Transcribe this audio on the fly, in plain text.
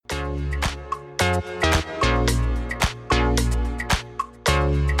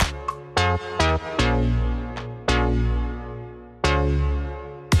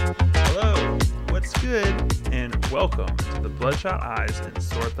welcome to the Bloodshot Eyes and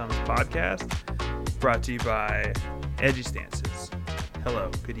Sore Thumbs podcast, brought to you by Edgy Stances. Hello,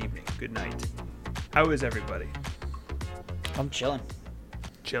 good evening, good night. How is everybody? I'm chilling.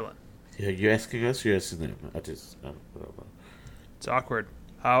 Chilling. Yeah, you asking us or you asking them? It's awkward.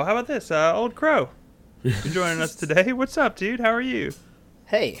 How about this? Old Crow, you joining us today. What's up, dude? How are you?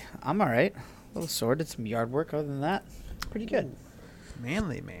 Hey, I'm all right. A little sore. Did some yard work. Other than that, pretty good.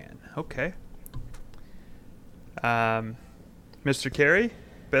 Manly man. Okay. Mr. Carey,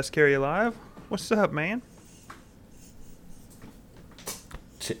 best Carey alive. What's up, man?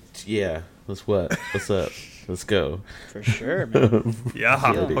 Yeah. What's up? Let's go. For sure, man. Yeah.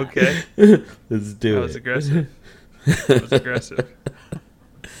 Okay. Let's do it. That was aggressive. That was aggressive.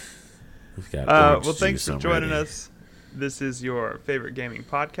 Well, thanks for joining us. This is your favorite gaming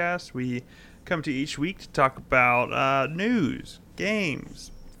podcast. We come to each week to talk about news,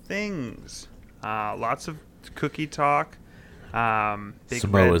 games, things, lots of cookie talk, big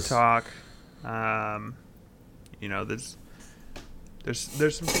red talk. There's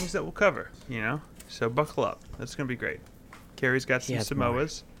some things that we'll cover. So buckle up. That's gonna be great. Carey's got some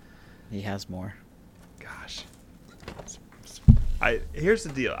Samoas. He has more. Gosh. Here's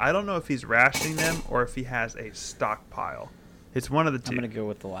the deal. I don't know if he's rationing them or if he has a stockpile. It's one of the two. I'm gonna go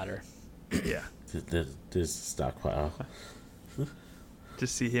with the latter. Yeah. This stockpile.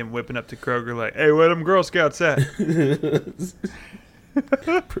 Just see him whipping up to Kroger like, "Hey, where them Girl Scouts at?"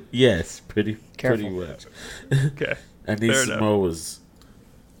 Yes, pretty much. Okay. I need Samoas.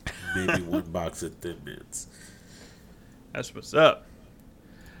 Maybe one box of Thin Mints. That's what's up.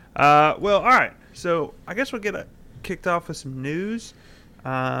 Well, all right. So I guess we'll get kicked off with some news.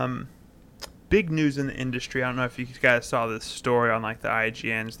 Big news in the industry. I don't know if you guys saw this story on like the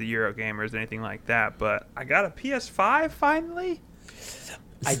IGNs, the Eurogamers, anything like that, but I got a PS5 finally.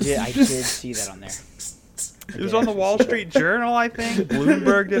 I did see that on there. It was on the Wall Street Journal, I think.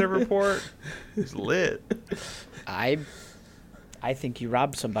 Bloomberg did a report. It's lit. I think you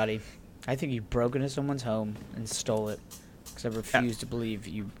robbed somebody. I think you broke into someone's home and stole it, because I refuse to believe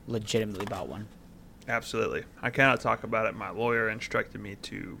you legitimately bought one. Absolutely. I cannot talk about it. My lawyer instructed me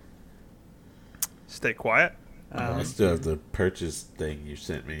to stay quiet. I still have the purchase thing you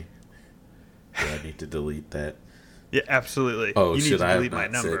sent me. Do I need to delete that? Yeah, absolutely. Oh, you should need to I delete have my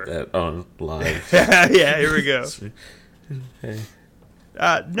not number. said that on live? Yeah, here we go. Hey.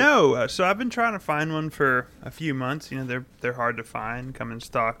 No, so I've been trying to find one for a few months. They're hard to find, come in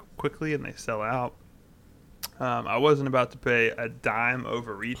stock quickly, and they sell out. I wasn't about to pay a dime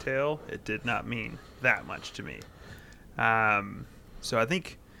over retail. It did not mean that much to me. So I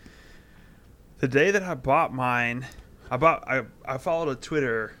think the day that I bought mine, I followed a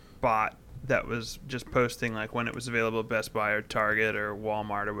Twitter bot that was just posting like when it was available at Best Buy or Target or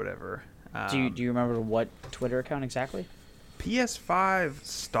Walmart or whatever. Do you remember what Twitter account exactly? PS5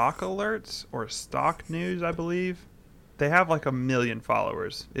 stock alerts or stock news, I believe. They have like 1 million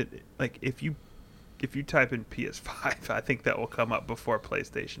followers. Like if you type in PS5, I think that will come up before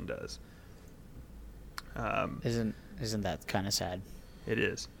PlayStation does. Isn't that kind of sad? It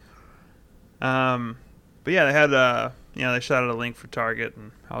is. But yeah, they had they shot out a link for Target,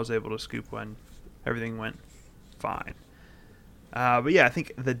 and I was able to scoop one. Everything went fine. But yeah, I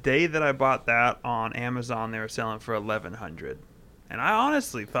think the day that I bought that on Amazon, they were selling for $1,100, and I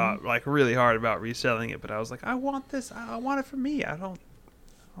honestly thought like really hard about reselling it. But I was like, I want this. I want it for me. I don't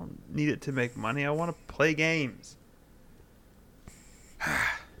need it to make money. I want to play games.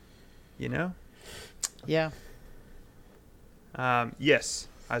 Yeah. Yes,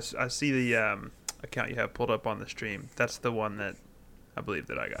 I see the account you have pulled up on the stream. That's the one that I believe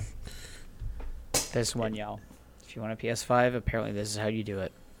that I got. This one, y'all. If you want a PS5, apparently this is how you do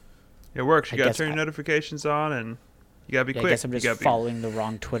it. It works. You got to turn your notifications on, and you got to be quick. I guess I'm just following the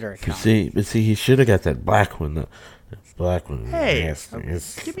wrong Twitter account. But see, he should have got that black one. The black one. Hey,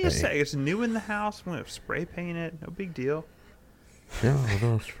 give me a sec. It's new in the house. I'm going to spray paint it. No big deal.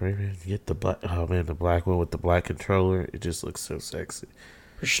 No, spray paint. Get the black. Oh man, the black one with the black controller. It just looks so sexy.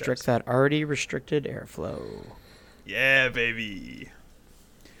 Restrict that already restricted airflow. Yeah, baby.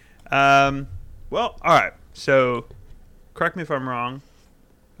 Well, all right. So, correct me if I'm wrong.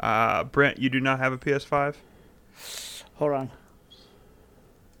 Brent, you do not have a PS5? Hold on.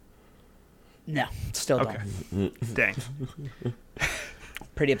 No, still okay. don't. Dang.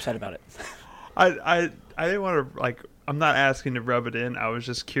 Pretty upset about it. I didn't want to, I'm not asking to rub it in. I was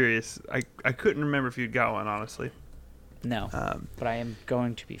just curious. I couldn't remember if you'd got one, honestly. No, but I am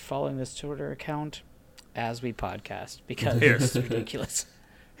going to be following this Twitter account as we podcast because it's ridiculous.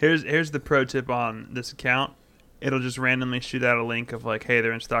 Here's the pro tip on this account. It'll just randomly shoot out a link of like, hey,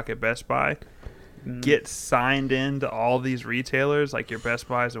 they're in stock at Best Buy. get signed into all these retailers, like your Best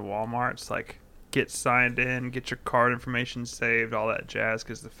Buys and Walmarts. Like, get signed in, get your card information saved, all that jazz.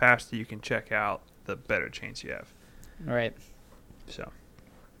 Because the faster you can check out, the better chance you have. Right. So,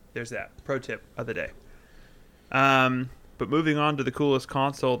 there's that pro tip of the day. But moving on to the coolest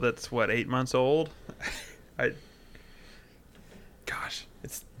console that's 8 months old.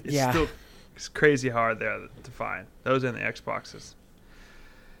 It's still it's crazy hard there to find those in the Xboxes.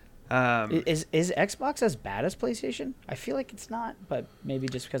 Is Xbox as bad as PlayStation? I feel like it's not, but maybe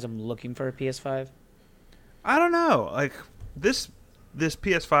just because I'm looking for a PS5. I don't know. Like this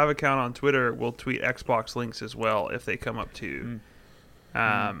PS5 account on Twitter will tweet Xbox links as well if they come up too.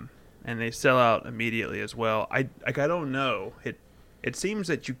 And they sell out immediately as well. I don't know. It seems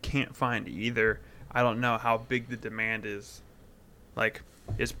that you can't find either. I don't know how big the demand is. Like,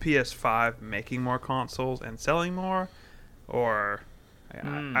 is PS5 making more consoles and selling more, or I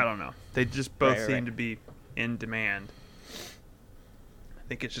don't know. They just both seem to be in demand. I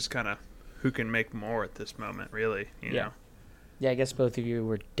think it's just kind of who can make more at this moment, really. You know. Yeah, I guess both of you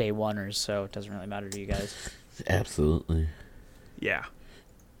were day oneers, so it doesn't really matter to you guys. Absolutely. Yeah.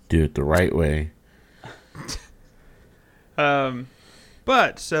 Do it the right way.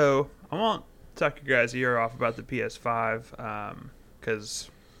 But so I won't suck your guys' ear off about the PS5 because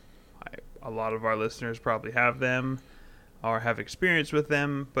a lot of our listeners probably have them or have experience with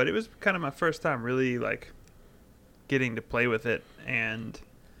them. But it was kind of my first time really like getting to play with it and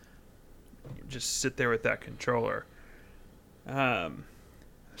just sit there with that controller.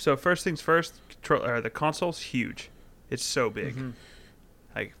 So first things first, the console's huge. It's so big.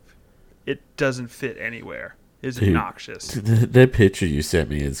 Like, it doesn't fit anywhere. It's obnoxious. That picture you sent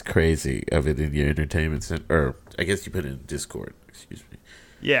me is crazy of it in your entertainment center. Or, I guess you put it in Discord. Excuse me.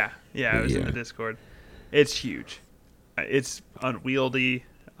 Yeah, it was in the Discord. It's huge. It's unwieldy.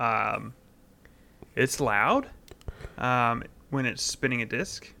 It's loud when it's spinning a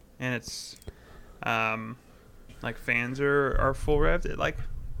disc. And it's, like, fans are full revved.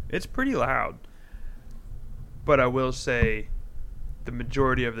 It's pretty loud. But I will say, the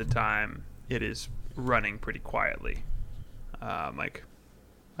majority of the time, it is running pretty quietly. I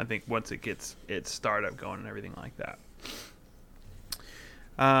think once it gets its startup going and everything like that.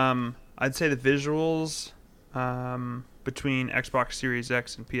 I'd say the visuals between Xbox Series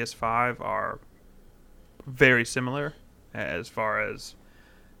X and PS5 are very similar as far as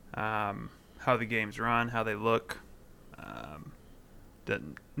how the games run, how they look.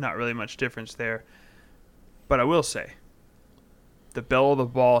 Not really much difference there. But I will say, the belle of the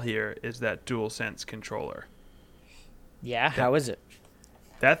ball here is that DualSense controller. Yeah, how is it?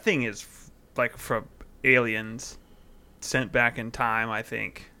 That thing is like from aliens sent back in time, I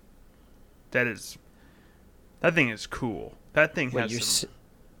think. That thing is cool. That thing has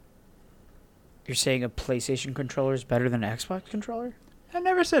You're saying a PlayStation controller is better than an Xbox controller? I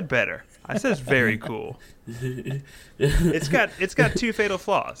never said better. I said it's very cool. It's got two fatal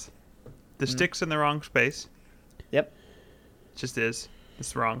flaws. The stick's in the wrong space. Yep. Just is.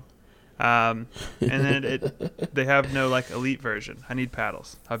 It's wrong. And then they have no elite version. I need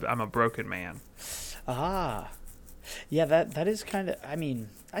paddles. I'm a broken man. Yeah, that is kind of. I mean,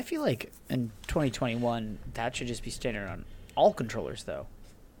 I feel like in 2021 that should just be standard on all controllers, though.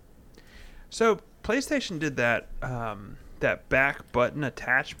 So PlayStation did that that back button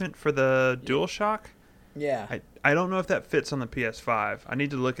attachment for the DualShock. Yeah. I don't know if that fits on the PS5. I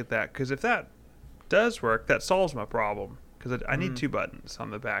need to look at that because if that does work, that solves my problem. Because I need two buttons on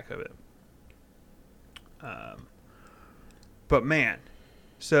the back of it. But man,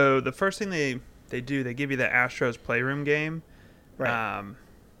 so the first thing they do, they give you the Astros Playroom game. Right.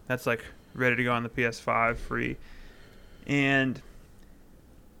 That's ready to go on the PS5 free. And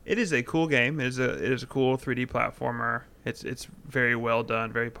it is a cool game. It is a cool 3D platformer. It's very well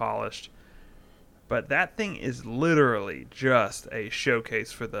done, very polished. But that thing is literally just a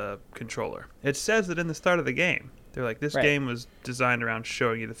showcase for the controller. It says it in the start of the game. They're like, this game was designed around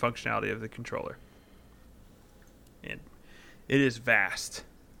showing you the functionality of the controller. And it is vast.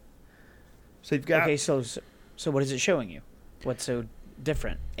 So you've got... Okay, so what is it showing you? What's so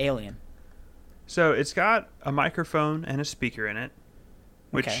different? Alien. So it's got a microphone and a speaker in it,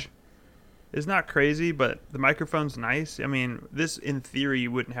 which is not crazy, but the microphone's nice. I mean, this, in theory,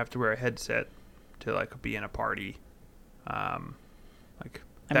 you wouldn't have to wear a headset to be in a party. I mean,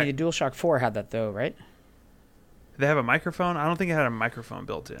 the DualShock 4 had that, though, right? They have a microphone? I don't think it had a microphone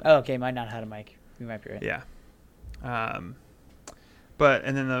built in. Oh, okay. Might not have a mic. You might be right. Yeah. But,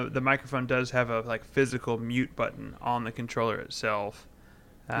 and then the microphone does have a physical mute button on the controller itself.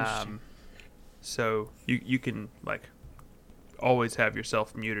 So you can always have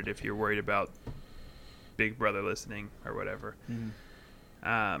yourself muted if you're worried about Big Brother listening or whatever. Mhm.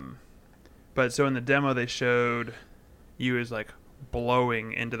 But so in the demo they showed you as like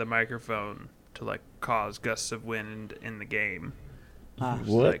blowing into the microphone to like cause gusts of wind in the game. What?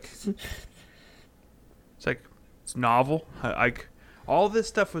 Like, it's novel. Like all this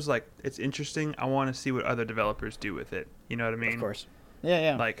stuff was like, it's interesting. I want to see what other developers do with it. You know what I mean? Of course.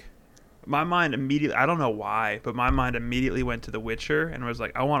 Yeah. Like my mind immediately, I don't know why, but my mind immediately went to The Witcher and was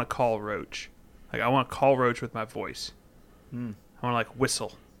like, I want to call Roach. Like I want to call Roach with my voice. I want to like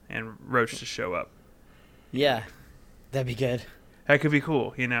whistle and Roach to show up. Yeah. That'd be good. That could be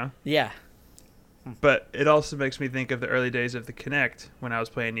cool, you know? Yeah. But it also makes me think of the early days of the Kinect when I was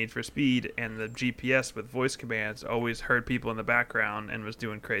playing Need for Speed, and the GPS with voice commands always heard people in the background and was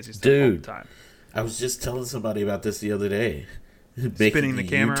doing crazy stuff all the time. I was just telling somebody about this the other day. Spinning the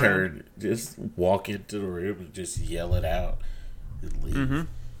camera U-turn, just walk into the room and just yell it out and leave.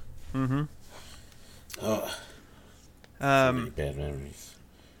 Oh, so many bad memories.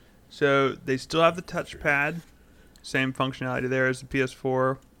 So they still have the touchpad, same functionality there as the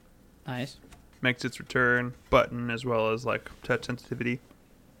PS4. Nice. Makes its return, button as well as like touch sensitivity.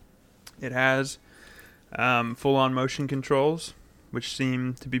 It has full-on motion controls, which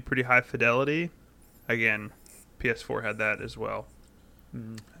seem to be pretty high fidelity. Again, PS4 had that as well.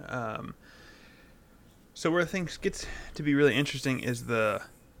 So where things gets to be really interesting is the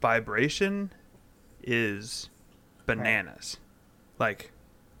vibration is bananas. Like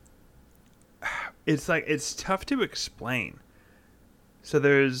it's tough to explain. So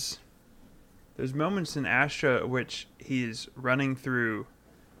there's moments in Astra which he's running through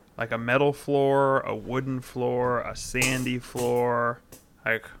like a metal floor, a wooden floor, a sandy floor,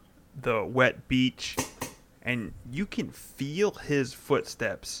 like the wet beach, and you can feel his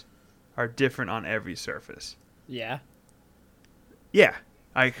footsteps are different on every surface. Yeah. Yeah,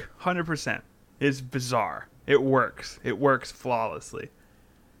 like 100%. It's bizarre. It works. It works flawlessly.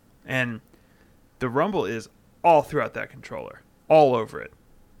 And the rumble is all throughout that controller, all over it.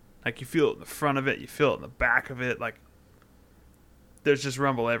 Like you feel it in the front of it, you feel it in the back of it. Like there's just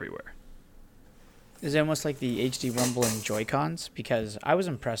rumble everywhere. Is it almost like the HD rumble in Joy-Cons? Because I was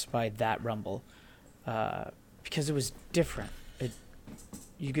impressed by that rumble, because it was different.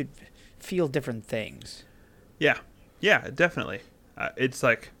 You could feel different things. Yeah, definitely. It's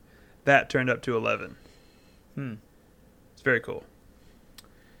like that turned up to 11. It's very cool.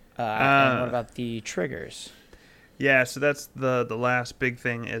 And what about the triggers? Yeah, so that's the last big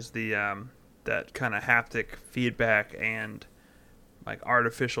thing is the that kind of haptic feedback and like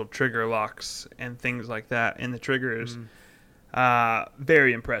artificial trigger locks and things like that in the triggers.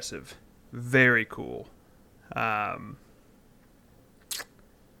 Very impressive. Very cool.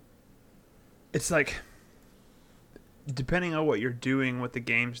 It's like, depending on what you're doing, what the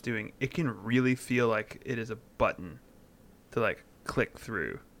game's doing, it can really feel like it is a button to like click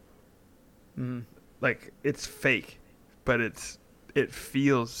through. Like it's fake, but it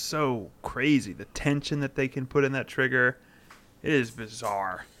feels so crazy. The tension that they can put in that trigger, it is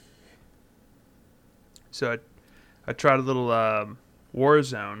bizarre. So I tried a little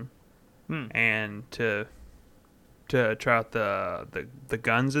Warzone, and to try out the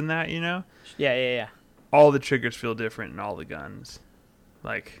guns in that, you know. Yeah. All the triggers feel different in all the guns.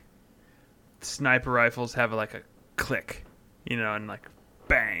 Like sniper rifles have like a click, you know, and like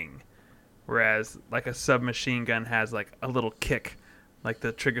bang. Whereas like a submachine gun has like a little kick, like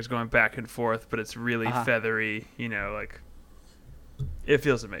the trigger's going back and forth, but it's really feathery, you know, like it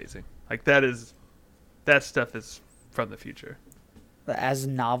feels amazing. Like that stuff is from the future. As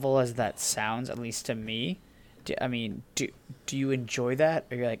novel as that sounds, at least to me, do you enjoy that?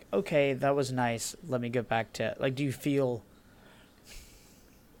 Or you're like, okay, that was nice, let me get back to, like, do you feel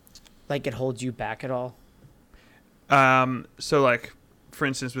like it holds you back at all? So like, for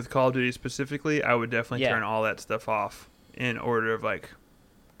instance, with Call of Duty specifically, I would definitely Yeah. turn all that stuff off in order of like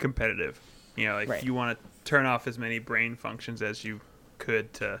competitive. You know, like Right. you want to turn off as many brain functions as you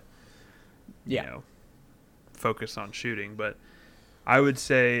could to, you Yeah. know, focus on shooting. But I would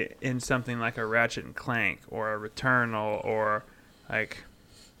say in something like a Ratchet and Clank or a Returnal or like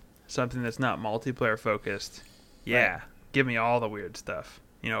something that's not multiplayer focused, yeah, Right. give me all the weird stuff.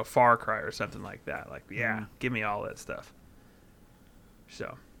 You know, Far Cry or something like that. Like, yeah, give me all that stuff.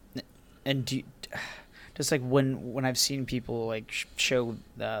 So, And just like when I've seen people like show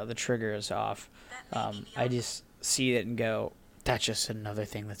the triggers off, I just see it and go, that's just another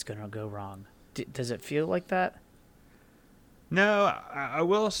thing that's gonna go wrong. Does it feel like that? no, I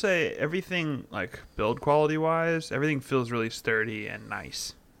will say everything, like build quality wise, everything feels really sturdy and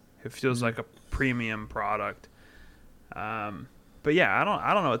nice. It feels like a premium product. But yeah,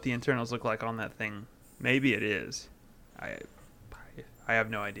 I don't know what the internals look like on that thing maybe it is. I I have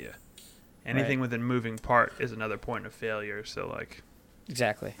no idea. Anything Right. with a moving part is another point of failure. So like,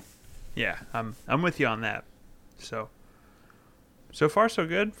 Exactly. yeah, I'm with you on that. So far so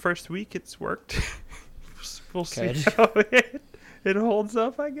good. First week it's worked. We'll see Good. how it holds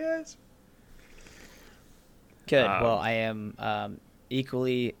up, I guess. Good. Well, I am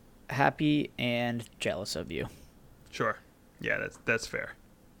equally happy and jealous of you. Sure. Yeah, that's fair.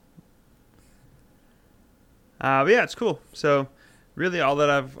 But yeah, it's cool. So really, all that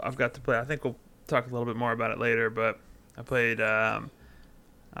I've got to play. I think we'll talk a little bit more about it later. But I played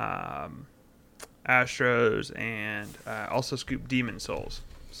Astros and also scooped Demon Souls.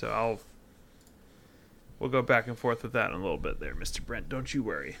 So we'll go back and forth with that in a little bit there, Mr. Brent. Don't you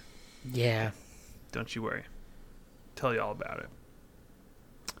worry. Yeah. Don't you worry. Tell you all about it.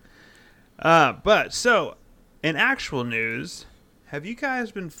 But so, in actual news, have you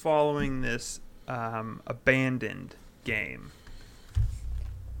guys been following this Abandoned game?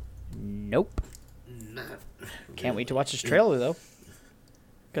 Nope. Not Can't wait to watch this trailer though,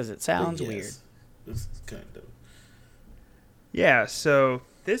 because it sounds weird. This is kind of. Yeah, so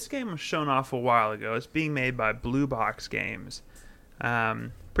this game was shown off a while ago. It's being made by Blue Box Games.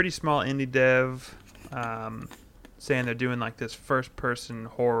 Pretty small indie dev, saying they're doing like this first-person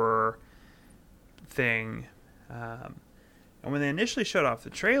horror thing. And when they initially showed off the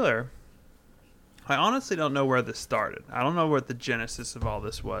trailer, I honestly don't know where this started. I don't know what the genesis of all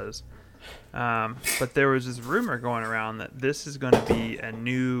this was. But there was this rumor going around that this is going to be a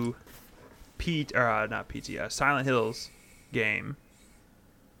new Silent Hills game.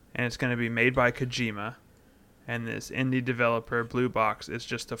 And it's going to be made by Kojima. And this indie developer, Blue Box, is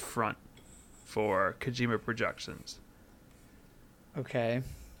just a front for Kojima Productions. Okay.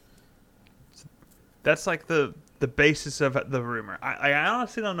 That's like the basis of the rumor. I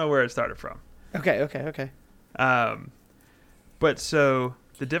honestly don't know where it started from. Okay. But so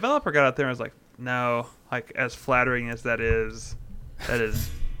the developer got out there and was like, no, like as flattering as that is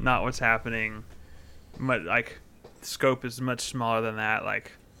not what's happening. Like the scope is much smaller than that.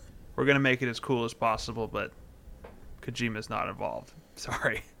 Like we're going to make it as cool as possible, but Kojima's not involved.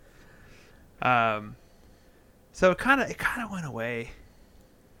 Sorry. So it kind of went away.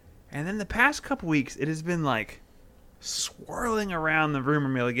 And then the past couple weeks, it has been like swirling around the rumor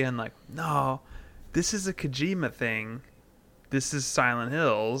mill again. Like, no, this is a Kojima thing. This is Silent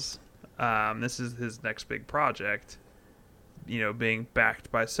Hills. This is his next big project. You know, being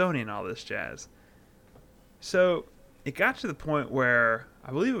backed by Sony and all this jazz. So it got to the point where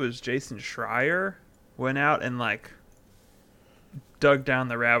I believe it was Jason Schreier went out and like dug down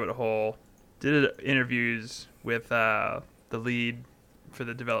the rabbit hole, did interviews with the lead for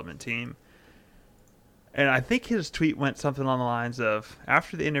the development team. And I think his tweet went something along the lines of,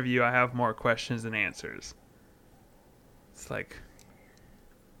 after the interview, I have more questions than answers. It's like,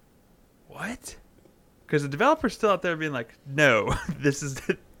 what? Because the developer's still out there being like, no, this is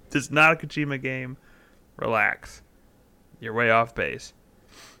not a Kojima game. Relax. You're way off base.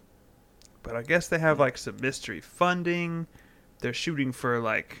 But I guess they have like some mystery funding. They're shooting for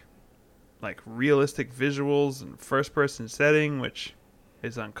like realistic visuals and first-person setting, which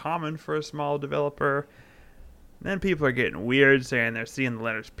is uncommon for a small developer. And then people are getting weird, saying they're seeing the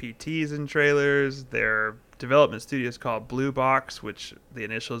letters PTs in trailers. Their development studio is called Blue Box, which the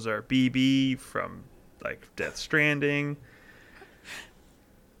initials are BB from like Death Stranding.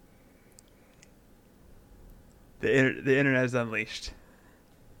 The internet is unleashed.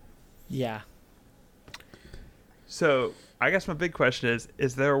 Yeah. So I guess my big question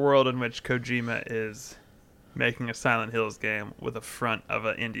is there a world in which Kojima is making a Silent Hills game with a front of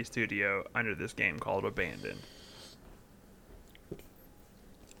an indie studio under this game called Abandoned?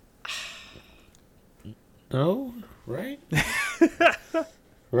 No, right?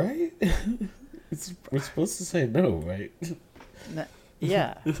 Right? We're supposed to say no, right?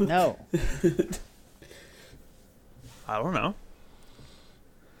 Yeah. No. I don't know.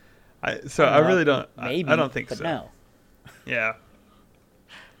 I really don't. Maybe. I don't think but so. No. Yeah.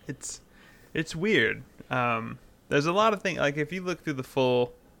 It's weird. There's a lot of things, like if you look through the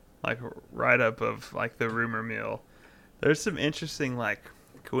full like write up of like the rumor mill, there's some interesting like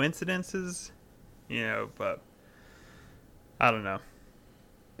coincidences, you know, but I don't know.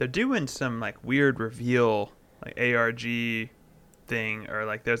 They're doing some like weird reveal like ARG thing, or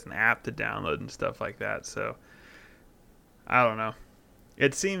like there's an app to download and stuff like that. So I don't know.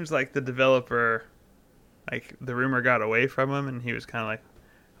 It seems like the developer, like the rumor got away from him, and he was kind of like,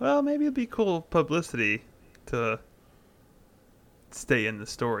 well, maybe it'd be cool publicity to stay in the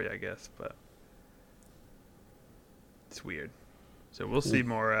story, I guess, but it's weird. So we'll see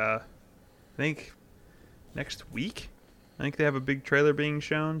more. I think next week. I think they have a big trailer being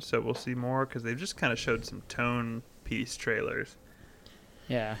shown, so we'll see more because they've just kind of showed some tone piece trailers.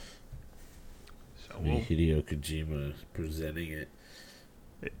 Yeah. So I mean, Hideo Kojima presenting it.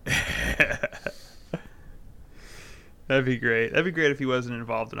 That'd be great. That'd be great if he wasn't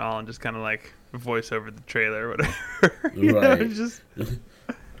involved at all and just kind of like voice over the trailer or whatever. You know, Right. just like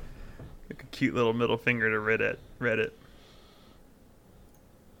a cute little middle finger to Reddit.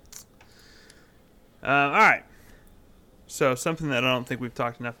 All right. So something that I don't think we've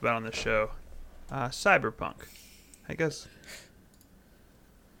talked enough about on this show, Cyberpunk. I guess.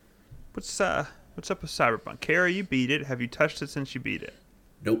 What's up with Cyberpunk? Kara, you beat it. Have you touched it since you beat it?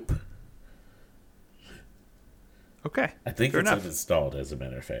 Nope. Okay. I think fair it's enough. uninstalled, as a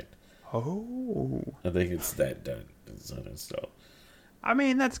matter of fact. Oh. I think it's that done. It's uninstalled. I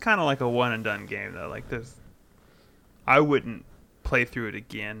mean, that's kind of like a one and done game, though. Like this, I wouldn't play through it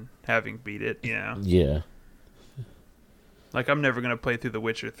again, having beat it. You know, Yeah. like I'm never gonna play through The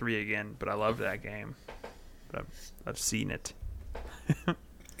Witcher 3 again. But I love that game. But I've seen it.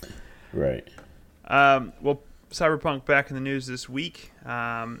 Right. Well, Cyberpunk back in the news this week.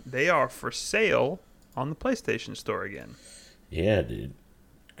 They are for sale on the PlayStation Store again. Yeah, dude.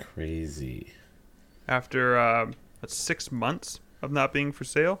 Crazy. After 6 months of not being for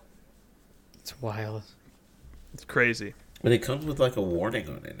sale. It's wild. It's crazy. But it comes with like a warning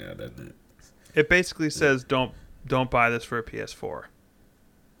on it now, doesn't it? It basically says don't buy this for a PS4.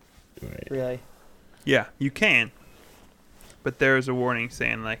 Right. Really? Yeah, you can. But there is a warning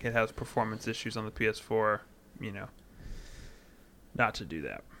saying like it has performance issues on the PS4, you know. Not to do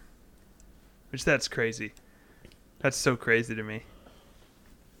that. Which that's crazy. That's so crazy to me.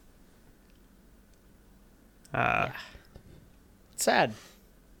 Yeah. It's sad.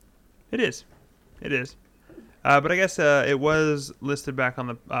 It is. It is. But I guess it was listed back on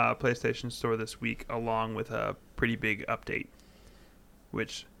the PlayStation Store this week along with a pretty big update.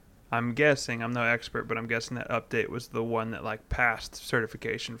 Which I'm guessing, I'm no expert, but I'm guessing that update was the one that like passed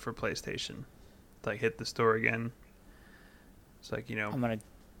certification for PlayStation. Like hit the store again. It's like, you know, I'm going to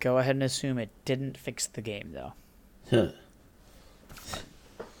go ahead and assume it didn't fix the game, though. Huh.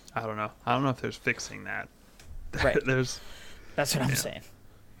 I don't know. I don't know if there's fixing that. Right. There's That's what I'm Yeah. saying.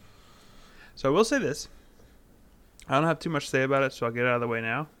 So I will say this. I don't have too much to say about it, so I'll get it out of the way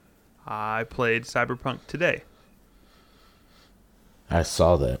now. I played Cyberpunk today. I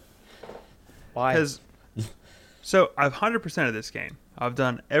saw that. Why? So I've 100% of this game. I've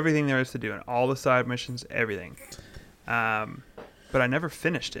done everything there is to do, and all the side missions, everything. But I never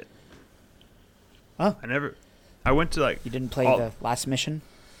finished it. Oh. I went to like... You didn't play all- the last mission?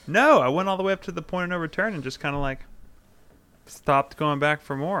 No, I went all the way up to the point of no return and just kind of like stopped going back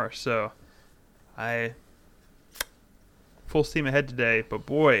for more. So I full steam ahead today, but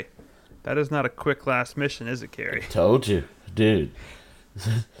boy, that is not a quick last mission, is it, Carrie? Told you, dude.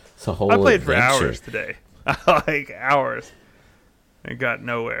 It's a whole I played for adventure. hours today. Like hours. And got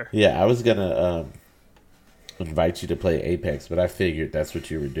nowhere. Yeah, I was gonna invite you to play Apex, but I figured that's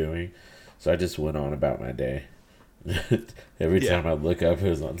what you were doing, so I just went on about my day. Every Yeah. time I look up, it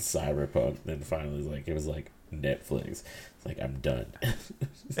was on Cyberpunk. Then finally, it was like Netflix. It's like I'm done.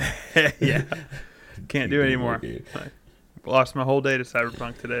 Yeah. Can't do it anymore. Dude. Lost my whole day to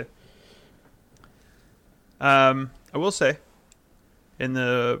Cyberpunk today. I will say, in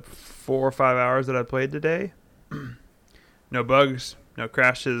the 4 or 5 hours that I played today, no bugs, no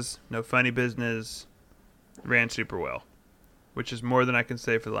crashes, no funny business. Ran super well, which is more than I can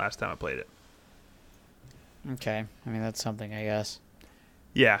say for the last time I played it. Okay. I mean, that's something, I guess.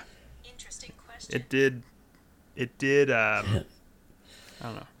 Yeah, Interesting question. it did. I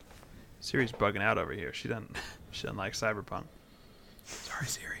don't know. Siri's bugging out over here. She doesn't like Cyberpunk. Sorry,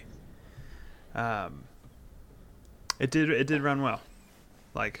 Siri. It did run well.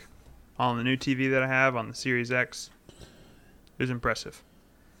 Like on the new TV that I have on the Series X, it was impressive.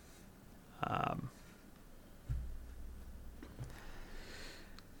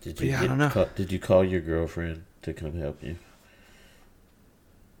 Did Yeah, I don't know. Did you call your girlfriend to come help you?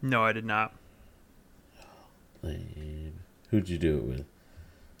 No, I did not. Lame. Who'd you do it with?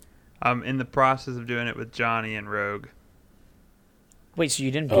 I'm in the process of doing it with Johnny and Rogue. Wait, so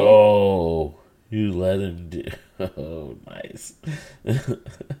you didn't beat Oh, you let him do. Oh, nice.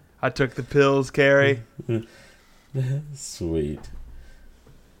 I took the pills, Carrie. Sweet.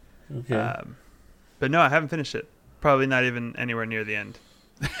 Okay. But no, I haven't finished it. Probably not even anywhere near the end.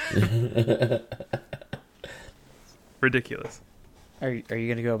 Ridiculous. Are you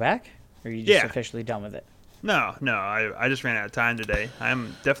going to go back? Or are you just Yeah. officially done with it? No, I just ran out of time today.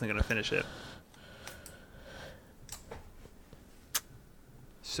 I'm definitely going to finish it.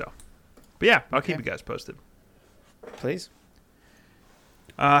 So, But yeah, I'll keep Okay. you guys posted. Please.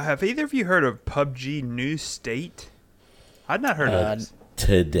 Have either of you heard of PUBG New State? I'd not heard of this.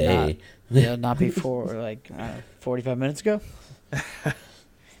 Today. Not before 45 minutes ago.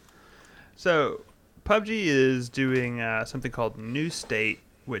 So, PUBG is doing something called New State,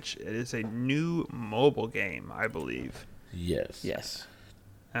 which is a new mobile game, I believe. Yes. Yes.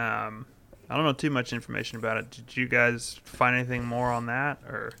 I don't know too much information about it. Did you guys find anything more on that,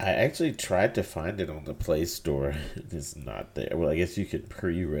 or? I actually tried to find it on the Play Store. It's not there. Well, I guess you could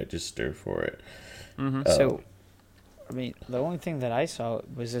pre-register for it. Mm-hmm. So, I mean, the only thing that I saw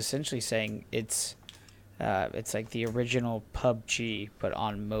was essentially saying it's like the original PUBG, but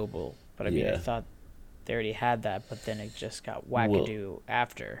on mobile. But I mean, I Yeah. thought they already had that, but then it just got wackadoo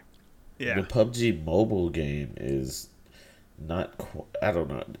after. Yeah. The PUBG mobile game is not. I don't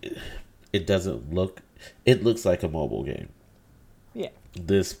know. It doesn't look. It looks like a mobile game. Yeah.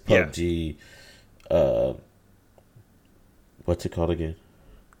 This Yeah. PUBG. What's it called again?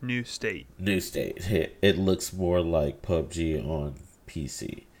 New State. New State. It looks more like PUBG on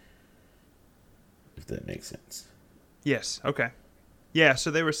PC. If that makes sense. Yes. Okay. Yeah.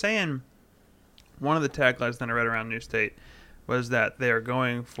 So they were saying one of the taglines that I read around New State was that they are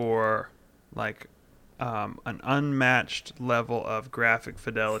going for like an unmatched level of graphic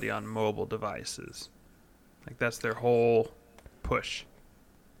fidelity on mobile devices. Like that's their whole push.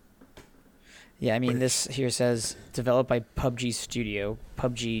 Yeah, I mean, this here says developed by PUBG Studio.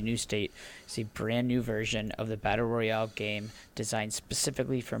 PUBG New State is a brand new version of the Battle Royale game designed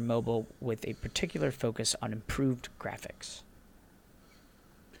specifically for mobile with a particular focus on improved graphics.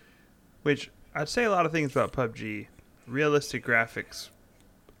 Which I'd say a lot of things about PUBG. Realistic graphics,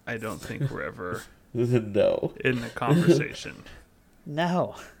 I don't think were ever No. in the conversation.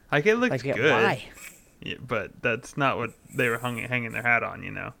 No. Like it looks Like, yeah, good, why? yeah, but that's not what they were hanging their hat on, you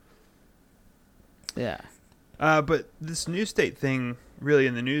know. Yeah. But this New State thing really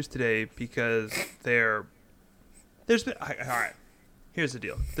in the news today because there's been all right. Here's the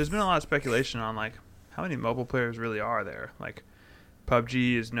deal. There's been a lot of speculation on like how many mobile players really are there. Like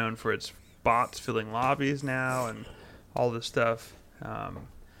PUBG is known for its bots filling lobbies now and all this stuff.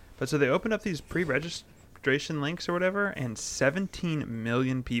 But so they opened up these pre-registration links or whatever, and 17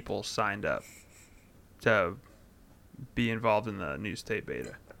 million people signed up to be involved in the New State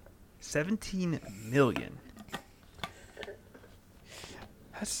beta. 17 million.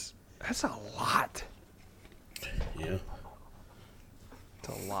 That's a lot. Yeah. It's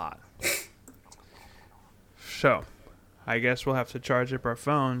a lot. So, I guess we'll have to charge up our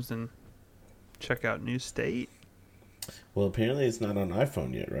phones and check out New State. Well, apparently it's not on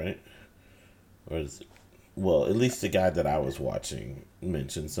iPhone yet, right? Or is it? Well, at least the guy that I was watching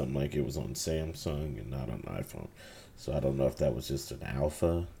mentioned something like it was on Samsung and not on iPhone. So I don't know if that was just an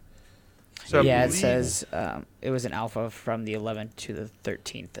alpha. So I yeah, it believe- says it was an alpha from the 11th to the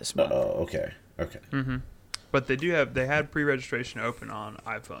 13th this month. Oh, okay. Okay. Mm-hmm. But they had pre-registration open on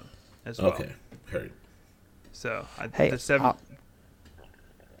iPhone as well. Okay. Heard. So Hey, the 7.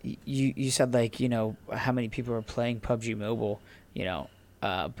 You said like, you know, how many people are playing PUBG Mobile, you know,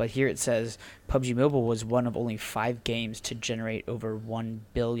 but here it says PUBG Mobile was one of only 5 games to generate over $1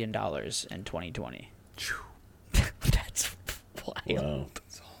 billion in 2020. That's wild. Wow.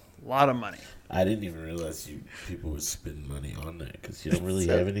 A lot of money. I didn't even realize people would spend money on that because you don't really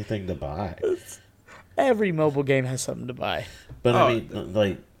have anything to buy. Every mobile game has something to buy. But Oh, I mean,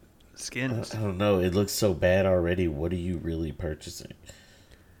 like, Skins. I don't know. It looks so bad already. What are you really purchasing?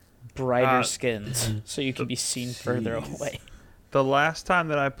 Brighter skins, so you can be seen further Jeez. away. The last time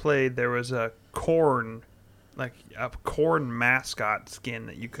that I played, there was a corn mascot skin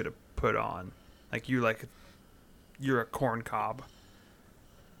that you could have put on. You're a corn cob.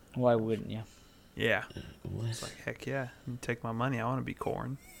 Why wouldn't you? Yeah. What? It's like, heck yeah. You take my money. I want to be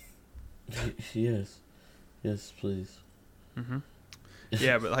corn. Yes. Yes, please. Mm-hmm.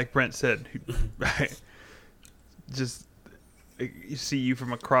 Yeah, but like Brent said, just you see you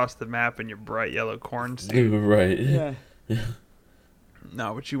from across the map in your bright yellow corn suit. Right. Yeah.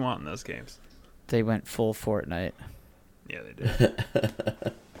 Not what you want in those games. They went full Fortnite. Yeah, they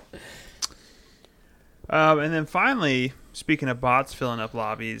did. And then finally, speaking of bots filling up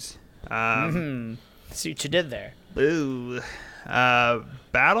lobbies, See what you did there. boo,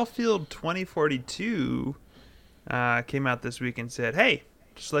 Battlefield 2042 came out this week and said, hey,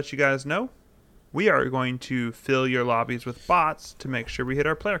 just to let you guys know, we are going to fill your lobbies with bots to make sure we hit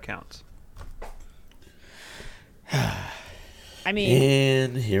our player counts. I mean,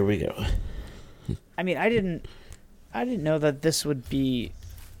 And here we go. I didn't know that this would be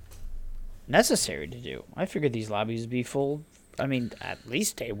necessary to do. I figured these lobbies would be full. I mean, at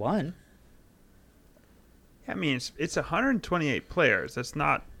least day one. I mean, it's 128 players. That's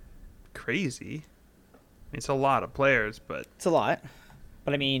not crazy. It's a lot of players, but It's a lot.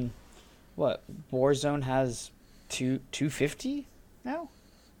 But I mean, what? Warzone has 250 now?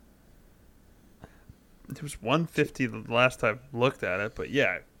 it was 150 the last I looked at it. But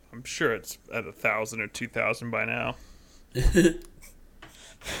yeah, I'm sure it's at 1,000 or 2,000 by now.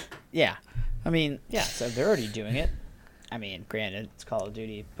 Yeah. I mean, yeah, so they're already doing it. I mean, granted, it's Call of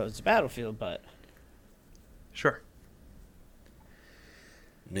Duty opposed to Battlefield, but Sure.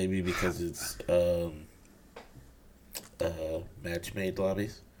 Maybe because it's match made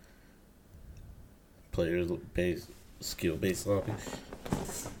lobbies, player based, skill based lobbies.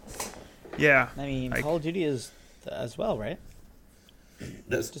 Yeah. I mean, Like- Call of Duty is as well, right?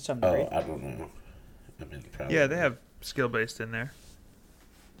 That's To some degree. I don't know. I mean, probably. Yeah, they have skill based in there.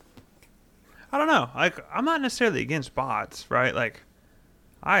 I don't know. Like, I'm not necessarily against bots, right? Like,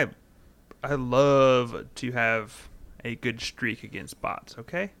 I love to have a good streak against bots.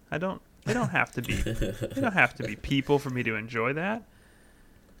 Okay, They don't have to be. They don't have to be people for me to enjoy that.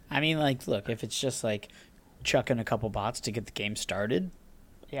 I mean, like, look, if it's just like chucking a couple bots to get the game started,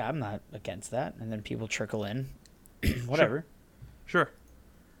 yeah, I'm not against that. And then people trickle in, whatever. Sure.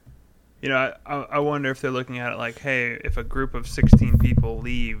 You know, I wonder if they're looking at it like, hey, if a group of 16 people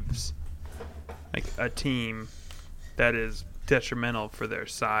leaves, like a team, that is detrimental for their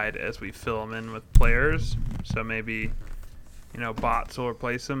side as we fill them in with players. So maybe, bots will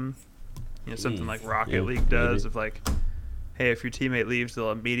replace them. Something like Rocket yeah, League does. maybe. Of like, hey, if your teammate leaves,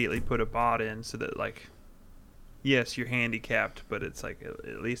 they'll immediately put a bot in so that, like, yes, you're handicapped, but it's like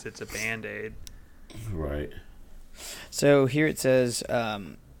at least it's a Band-Aid. Right. So here it says,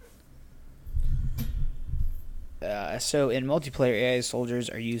 so in multiplayer, AI soldiers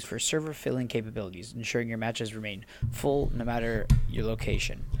are used for server filling capabilities, ensuring your matches remain full no matter your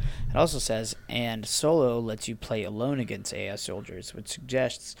location. It also says, and solo lets you play alone against AI soldiers, which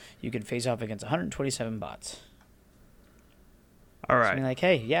suggests you can face off against 127 bots. All So right. I mean, like,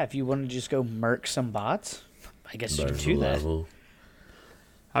 hey, yeah, if you want to just go murk some bots, I guess you can There's do a that. level.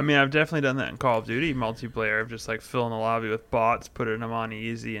 I mean, I've definitely done that in Call of Duty multiplayer of just like filling the lobby with bots, putting them on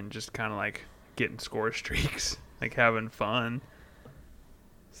easy, and just kind of like getting score streaks, like having fun.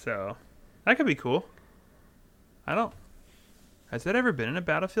 So that could be cool. Has that ever been in a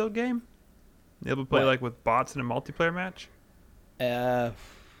Battlefield game? Able to play What? like with bots in a multiplayer match?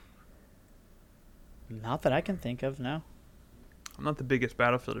 Not that I can think of, no. I'm not the biggest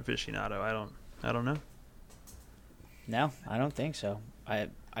Battlefield aficionado. I don't know. No, I don't think so.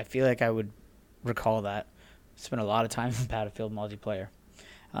 I feel like I would recall that. Spent a lot of time in Battlefield multiplayer.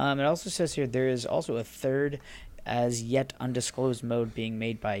 It also says here there is also a third as yet undisclosed mode being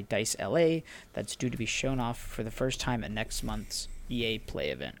made by DICE LA that's due to be shown off for the first time at next month's EA Play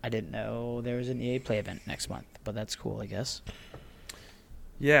event. I didn't know there was an EA Play event next month, but that's cool, I guess.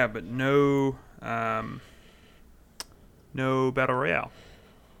 Yeah, but no Battle Royale.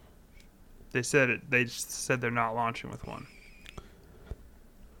 They said it. They just said they're not launching with one.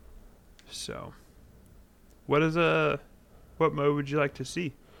 So, what mode would you like to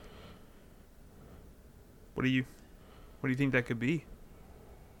see? What do you think that could be?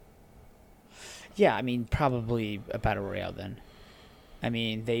 Yeah, I mean, probably a Battle Royale then. I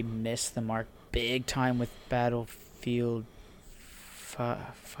mean, they missed the mark big time with Battlefield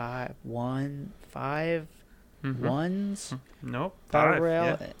 5 Mhm. ones. Nope. Battle 5,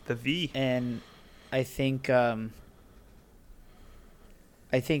 Royale. yeah. The V. And I think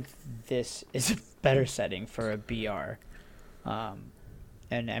this is a better setting for a BR.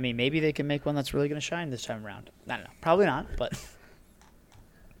 And I mean, maybe they can make one that's really going to shine this time around. I don't know. Probably not, but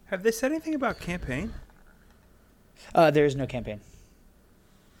Have they said anything about campaign? there is no campaign.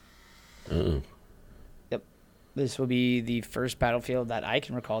 Uh-uh. This will be the first Battlefield that I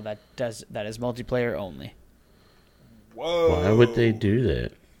can recall that is multiplayer only. Whoa. Why would they do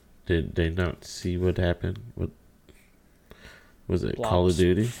that? Did they not see what happened? What was it? Call of Blops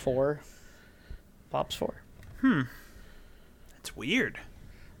Duty? 4. Blops 4. That's weird.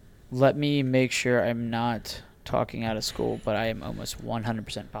 Let me make sure I'm not talking out of school, but I am almost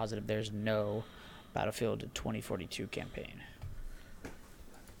 100% positive there's no Battlefield 2042 campaign.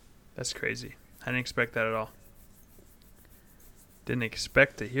 That's crazy. I didn't expect that at all. Didn't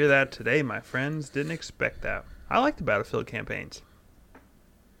expect to hear that today, my friends. Didn't expect that. I like the Battlefield campaigns.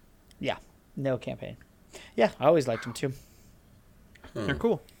 Yeah, no campaign. Yeah, I always liked them too. They're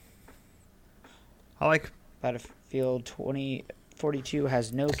cool. I like. Battlefield 2042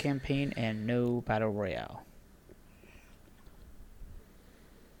 has no campaign and no battle royale.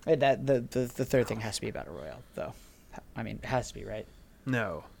 That the third thing has to be a battle royale, though. I mean, it has to be, right?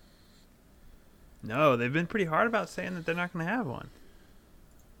 No. No, they've been pretty hard about saying that they're not going to have one.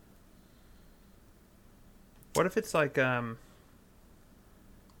 What if it's like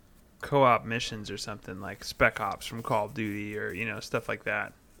co-op missions or something, like Spec Ops from Call of Duty, or stuff like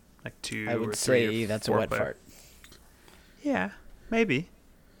that, like 2 I or would 3 say or that's a 4 wet player. fart. Yeah, maybe.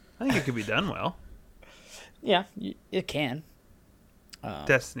 I think it could be done well. Yeah, it can.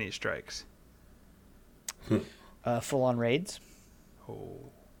 Destiny Strikes. Full-on raids. Oh,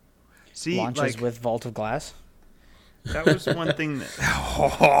 see, Launches like, with Vault of Glass. that was one thing that.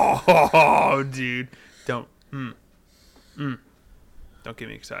 Oh, dude, don't get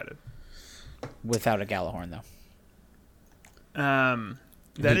me excited. Without a Galahorn, though.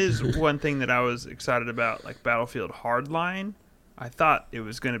 That is one thing that I was excited about, like Battlefield Hardline. I thought it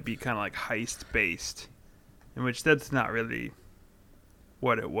was going to be kind of like heist based, in which that's not really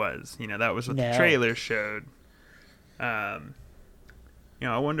what it was. That was what the No. trailer showed. I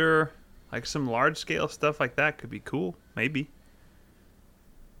wonder, like, some large scale stuff like that could be cool. Maybe.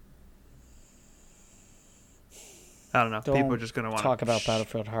 I don't know. People are just going to want to talk about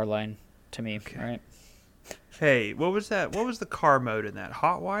Battlefield Hardline to me, Okay. right? Hey, what was that? What was the car mode in that?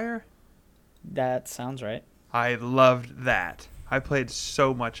 Hotwire? That sounds right. I loved that. I played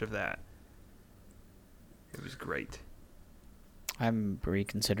so much of that. It was great. I'm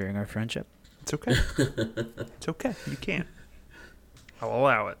reconsidering our friendship. It's okay. It's okay. You can. I'll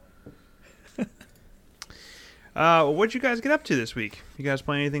allow it. What'd you guys get up to this week? You guys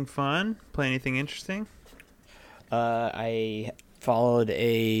play anything fun? Play anything interesting? I followed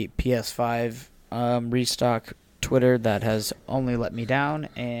a PS5 restock Twitter that has only let me down,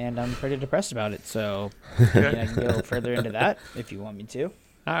 and I'm pretty depressed about it. So I can go further into that if you want me to.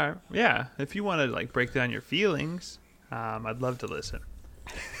 All right. Yeah. If you want to like break down your feelings, I'd love to listen.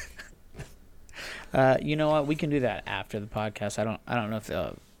 You know what? We can do that after the podcast. I don't know if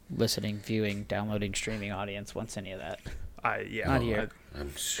the listening, viewing, downloading, streaming audience wants any of that. Not here.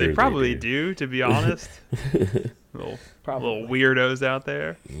 I'm sure They probably do, to be honest. little weirdos out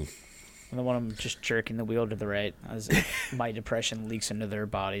there. I don't want them just jerking the wheel to the right as my depression leaks into their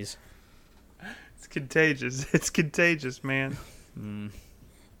bodies. It's contagious. It's contagious, man. More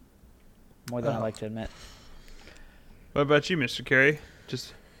than I like to admit. What about you, Mr. Carey?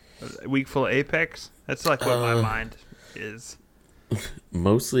 Just a week full of Apex? That's like what my mind is.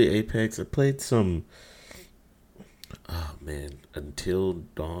 Mostly Apex. I played some. Oh man, Until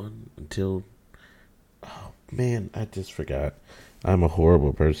Dawn. Oh man, I just forgot. I'm a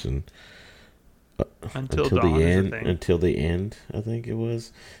horrible person. Until the Dawn is a end. thing. Until the end, I think it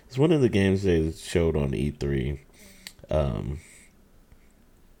was. It's one of the games they showed on E3.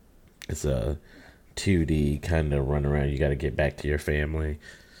 It's a 2D kind of run around. You got to get back to your family.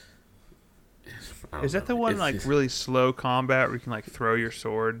 Is that the one like really slow combat where you can like throw your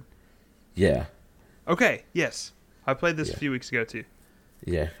sword? Yeah. Okay, yes. I played this Yeah. a few weeks ago too.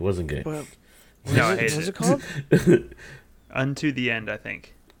 Yeah, it wasn't good. What No, I hated was it. it called? Unto the End, I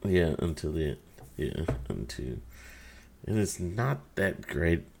think. Yeah, until the end. Yeah, until. And it's not that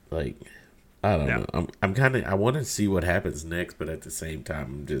great. Like, I don't No. know. I'm kind of. I want to see what happens next, but at the same time,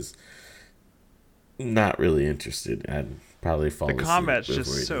 I'm just not really interested. I'd probably fall The asleep combat's before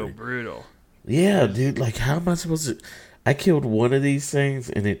just so anything. brutal. Yeah, dude. Like, how am I supposed to? I killed one of these things,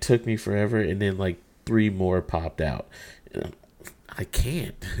 and it took me forever, and then like 3 more popped out. I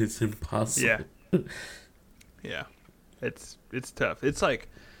can't. It's impossible. Yeah. Yeah. It's tough. It's like,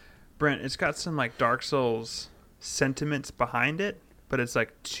 Brent, it's got some like Dark Souls sentiments behind it, but it's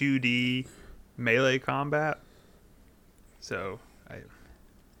like 2D melee combat. So,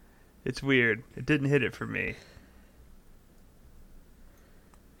 it's weird. It didn't hit it for me.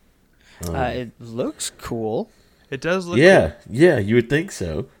 It looks cool. It does look Yeah, yeah, you would think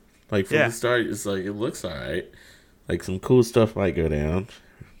so. Like from Yeah. the start, it's like it looks alright. Like some cool stuff might go down.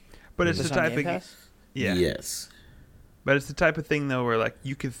 but it's Is the this on type Game of Pass? yeah. Yes. But it's the type of thing though where like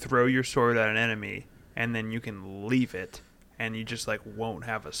you could throw your sword at an enemy and then you can leave it and you just like won't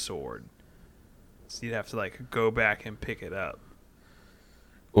have a sword. So you'd have to like go back and pick it up.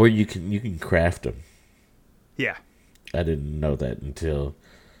 Or you can craft them. Yeah. I didn't know that until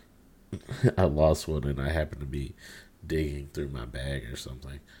I lost one and I happened to be digging through my bag or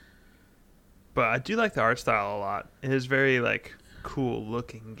something. But I do like the art style a lot. It is very like cool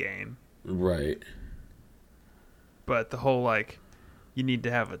looking game. Right. But the whole like you need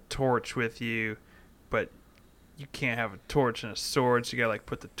to have a torch with you, but you can't have a torch and a sword, so you gotta like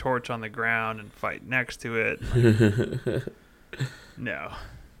put the torch on the ground and fight next to it. No.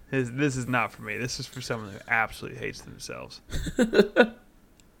 This is not for me. This is for someone who absolutely hates themselves.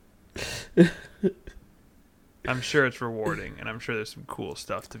 I'm sure it's rewarding, and I'm sure there's some cool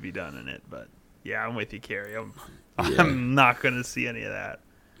stuff to be done in it, but Yeah, I'm with you, Carrie. Yeah. I'm not going to see any of that.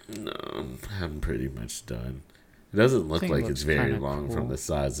 No, I'm pretty much done. It doesn't look Thing like looks it's very kinda long cool. from the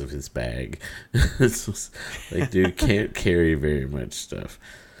size of his bag. It's just, like, dude can't carry very much stuff.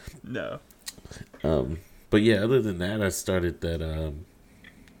 No. But yeah, other than that, I started that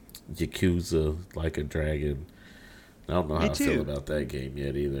Yakuza Like a Dragon. I don't know Me how I feel too. about that game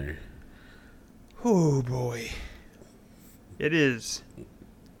yet either. Oh, boy. It is.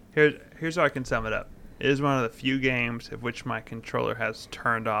 Here's how I can sum it up. It is one of the few games of which my controller has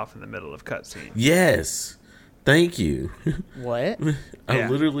turned off in the middle of cutscene. Yes, thank you. What? I Yeah.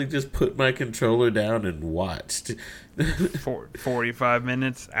 literally just put my controller down and watched. 45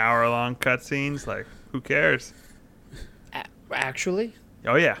 minutes, hour-long cutscenes. Like, who cares? Actually,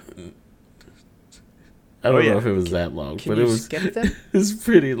 Oh, yeah. I don't yeah. know if it was that long, can but you it was skip them? it was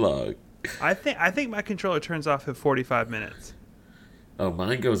pretty long. I think my controller turns off at 45 minutes. Oh,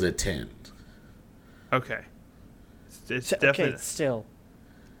 mine goes at 10. Okay. It's Okay, definitely... still.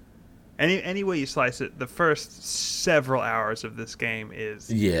 Any way you slice it, the first several hours of this game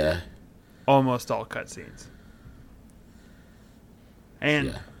is Yeah, almost all cutscenes. And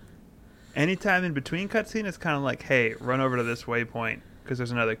yeah. anytime in between cutscene, it's kind of like, hey, run over to this waypoint because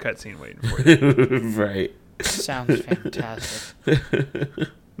there's another cutscene waiting for you. Right. Sounds fantastic.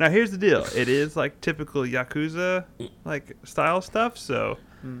 Now, here's the deal. It is like typical Yakuza like style stuff, so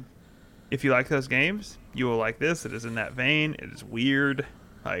if you like those games, you will like this. It is in that vein. It is weird.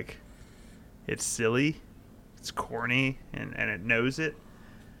 Like, it's silly. It's corny, and it knows it.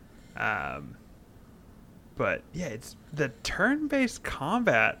 But, yeah, it's the turn-based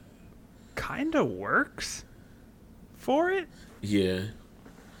combat kind of works for it. Yeah.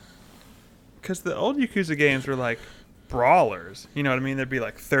 Because the old Yakuza games were like brawlers. You know what I mean? There'd be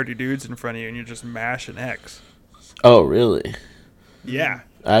like 30 dudes in front of you, and you're just mashing X. Oh, really? Yeah.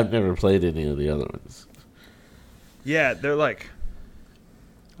 I've never played any of the other ones. Yeah, they're like...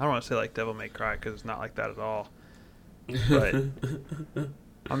 I don't want to say like Devil May Cry, because it's not like that at all. But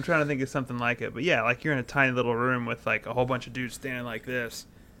I'm trying to think of something like it. But yeah, like you're in a tiny little room with like a whole bunch of dudes standing like this,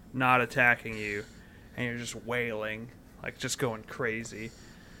 not attacking you, and you're just wailing, like just going crazy.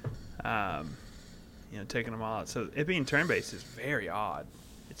 Taking them all out. So it being turn-based is very odd.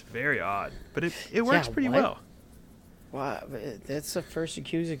 It's very odd, but it works Yeah, pretty what? well. Wow, that's the first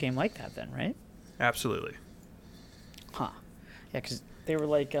Yakuza game like that, then, right? Absolutely. Huh? Yeah, because they were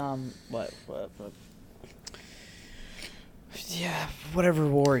like, what? Yeah, whatever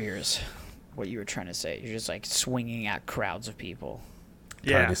warriors. What you were trying to say? You're just like swinging at crowds of people.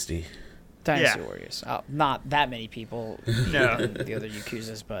 Yeah. Dynasty. Dynasty Yeah. Warriors. Not that many people. No. in the other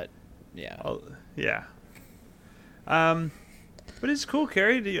Yakuzas, but yeah. Oh, yeah. But it's cool,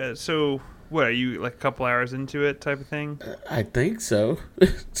 Carrie. So, what are you like a couple hours into it, type of thing? I think so.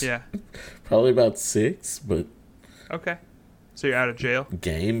 Yeah. Probably about 6, but Okay. So you're out of jail.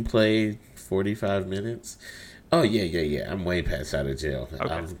 gameplay 45 minutes. Oh yeah. I'm way past out of jail.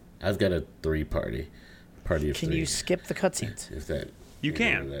 Okay. I've got a 3-party party of Can 3. you skip the cutscenes? If that You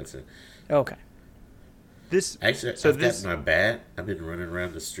can. That's it. Okay. This. Actually, So I've this- got my bat. I've been running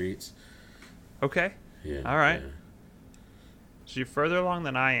around the streets. Okay. Yeah. All right. yeah. So you're further along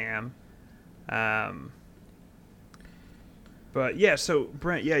than I am. But yeah, so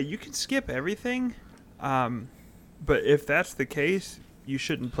Brent, yeah, you can skip everything. But if that's the case, you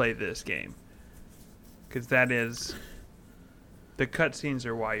shouldn't play this game. Because that is... The cutscenes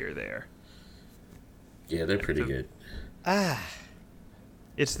are why you're there. Yeah, they're pretty the- good.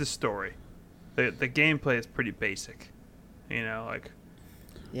 It's the story. The gameplay is pretty basic. You know, like...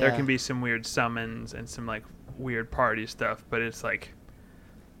 Yeah. There can be some weird summons and some, like, weird party stuff, but it's, like...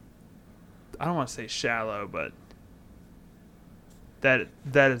 I don't want to say shallow, but... That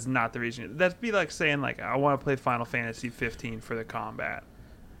is not the reason. That'd be like saying, like, I want to play Final Fantasy 15 for the combat.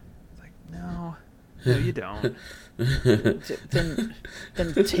 It's like, no, you don't. Then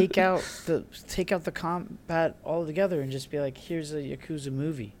take out the combat altogether and just be like, here's a Yakuza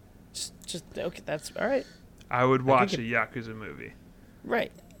movie. Just okay, that's all right. I would watch a think Yakuza movie.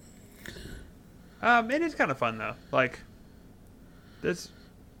 Right. It is kind of fun though. Like,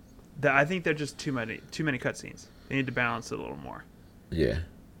 I think they're just too many cutscenes. They need to balance it a little more. Yeah.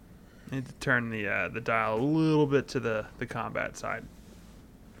 They need to turn the dial a little bit to the combat side.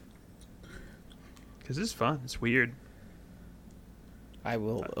 Because it's fun. It's weird. I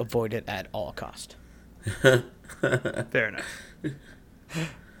will avoid it at all cost. Fair enough.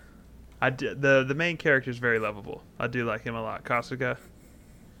 The main character is very lovable. I do like him a lot. Kasuga.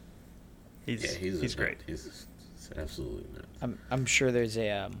 He's great. He's absolutely nuts. I'm sure there's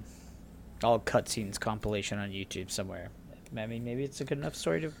a all cutscenes compilation on YouTube somewhere. I mean, maybe it's a good enough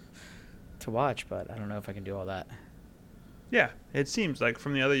story to to watch, but I don't know if I can do all that. Yeah, it seems like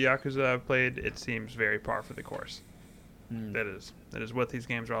from the other Yakuza I've played, it seems very par for the course. Mm. That is what these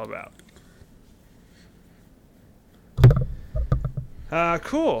games are all about.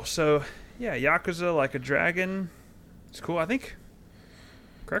 Cool. So, yeah, Yakuza Like a Dragon. It's cool. I think,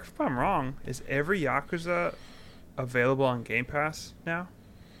 correct me if I'm wrong, is every Yakuza available on Game Pass now?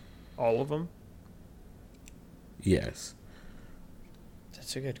 All of them? Yes.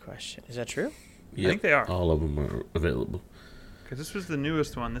 That's a good question. Is that true? Yep. I think they are. All of them are available. Because this was the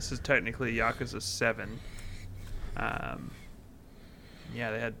newest one. This is technically Yakuza 7.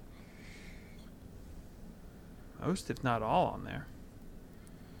 Yeah, they had most, if not all, on there.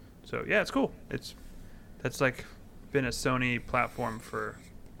 So yeah, it's cool. That's like been a Sony platform for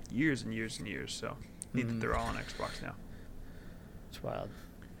years and years and years. So neat that they're all on Xbox now. It's wild.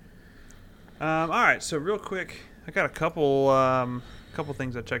 All right, so real quick, I got a couple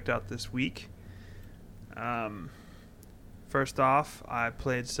things I checked out this week. First off, I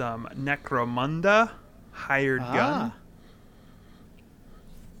played some Necromunda Hired Gun.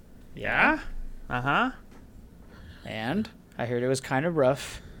 Yeah. Uh-huh. And I heard it was kind of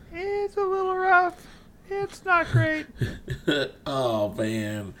rough. It's a little rough. It's not great. Oh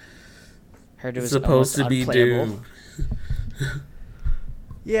man. Heard it was supposed to be unplayable. Doom.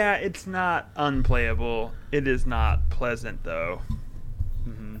 Yeah, it's not unplayable. It is not pleasant though.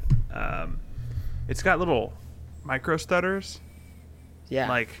 Mm-hmm. It's got little micro stutters. Yeah.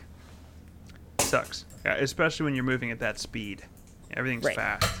 Like, sucks. Yeah, especially when you're moving at that speed. Everything's Right.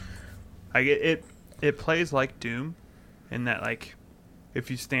 fast. Like it plays like Doom, in that like,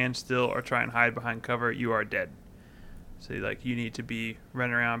 if you stand still or try and hide behind cover, you are dead. So like you need to be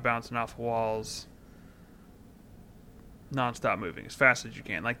running around, bouncing off walls, nonstop moving as fast as you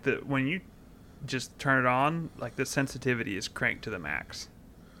can. Like when you just turn it on, like the sensitivity is cranked to the max.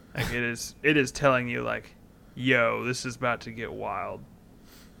 Like it is telling you like, yo, this is about to get wild.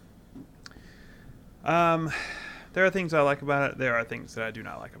 There are things I like about it. There are things that I do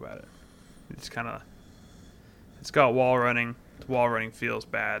not like about it. It's got wall running. Wall running feels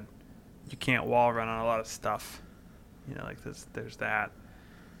bad. You can't wall run on a lot of stuff. You know, like there's that.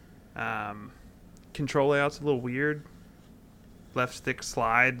 Control layout's a little weird. Left stick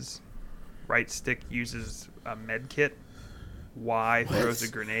slides. Right stick uses a med kit. Y throws a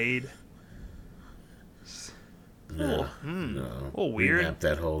grenade. No. Weird. Remap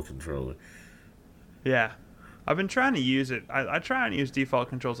that whole controller. Yeah. I've been trying to use it. I try and use default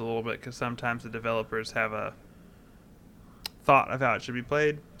controls a little bit because sometimes the developers have a thought of how it should be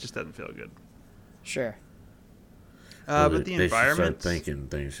played. It just doesn't feel good. Sure. But the they should environment. start thinking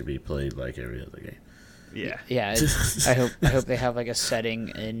things should be played like every other game. Yeah. Yeah. I hope they have like a setting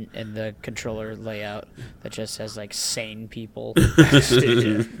in the controller layout that just says like sane people.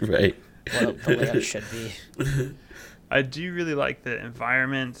 Right. What the layout should be. I do really like the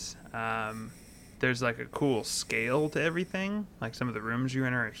environment. There's like a cool scale to everything. Like some of the rooms you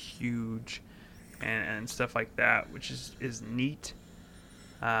enter are huge and stuff like that, which is neat.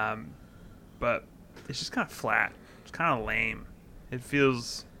 But it's just kind of flat. It's kind of lame. It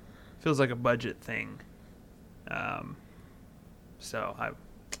feels like a budget thing. So I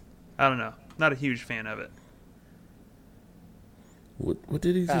don't know. Not a huge fan of it. What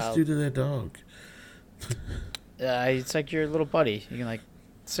did he just do to that dog? It's like your little buddy. You can like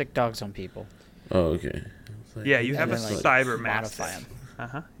sick dogs on people. Oh, okay. Like, Yeah, you have a and then, like, cyber modify mastiff.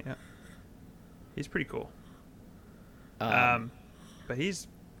 him. Yeah. He's pretty cool. Um, But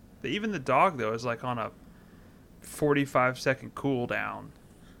even the dog though is like on a 45-second cooldown.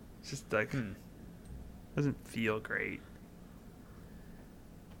 It's just like doesn't feel great.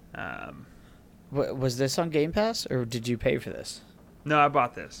 Was this on Game Pass or did you pay for this? No, I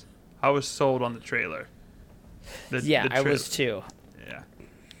bought this. I was sold on the trailer. I was too. Yeah.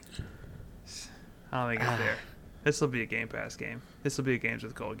 I don't think it's there. This will be a Game Pass game. This will be a Games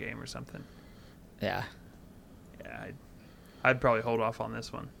with Gold game or something. Yeah. Yeah, I'd probably hold off on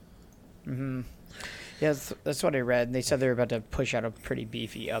this one. Mm-hmm. Yeah, that's what I read. And they said they were about to push out a pretty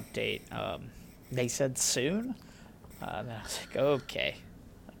beefy update. They said soon. And I was like, okay.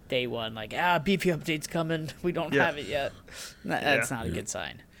 Day one, like, beefy update's coming. We don't have it yet. That's not a good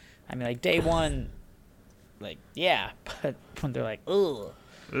sign. I mean, like, day one, like, yeah. But when they're like, ugh,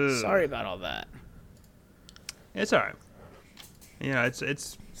 sorry about all that. It's all right. You know,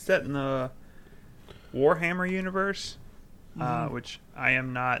 it's set in the Warhammer universe, which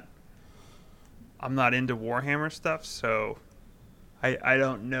I'm not into Warhammer stuff, so I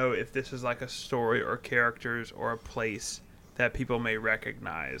don't know if this is like a story or characters or a place that people may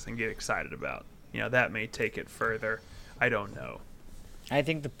recognize and get excited about. You know, that may take it further. I don't know. I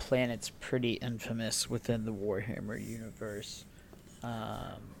think the planet's pretty infamous within the Warhammer universe.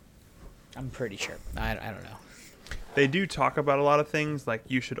 I'm pretty sure. I don't know. They do talk about a lot of things like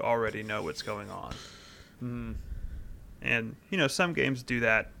you should already know what's going on. And, some games do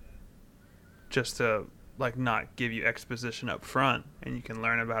that just to, like, not give you exposition up front and you can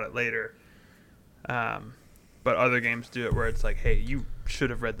learn about it later. But other games do it where it's like, hey, you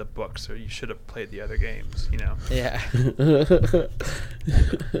should have read the books or you should have played the other games, Yeah.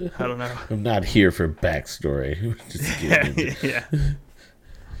 I don't know. I'm not here for backstory. Just kidding. Yeah.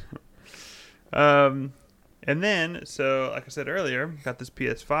 And then, so like I said earlier, got this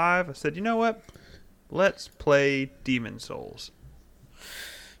PS5. I said, you know what? Let's play Demon Souls.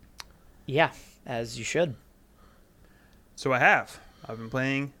 Yeah, as you should. So I have. I've been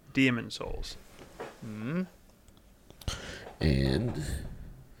playing Demon Souls. Mm-hmm. And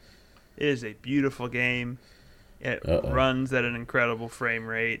it is a beautiful game. It runs at an incredible frame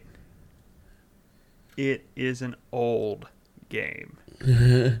rate. It is an old game.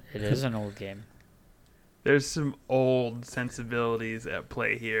 It is an old game. There's some old sensibilities at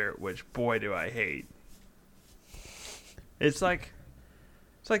play here, which boy do I hate. It's like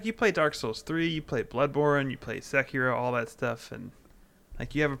you play Dark Souls 3, you play Bloodborne, you play Sekiro, all that stuff, and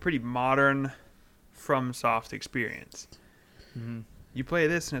like you have a pretty modern FromSoft experience. Mm-hmm. You play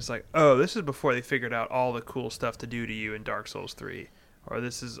this and it's like, oh, this is before they figured out all the cool stuff to do to you in Dark Souls 3, or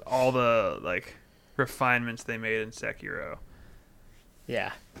this is all the like refinements they made in Sekiro.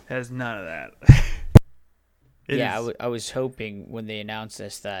 Yeah. It has none of that. I was hoping when they announced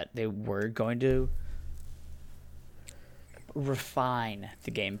this that they were going to refine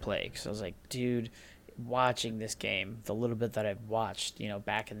the gameplay, because I was like, dude, watching this game, the little bit that I've watched,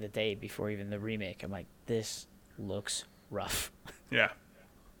 back in the day before even the remake, I'm like, this looks rough. Yeah.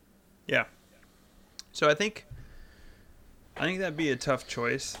 So I think that'd be a tough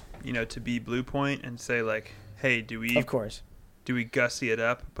choice, to be Blue Point and say like, hey, do we gussy it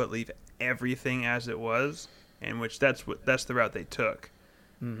up but leave everything as it was? And which that's the route they took.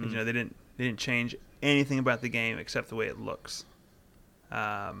 Mm-hmm. They didn't change anything about the game except the way it looks.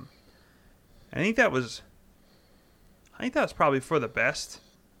 I think that was probably for the best.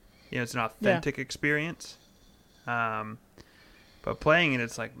 It's an authentic experience. But playing it,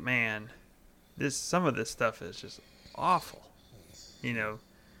 it's like, man, some of this stuff is just awful.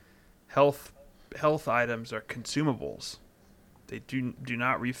 Health items are consumables. They do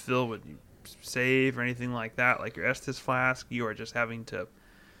not refill when you save or anything like that. Like your Estus flask, you are just having to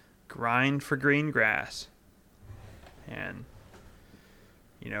grind for green grass. And,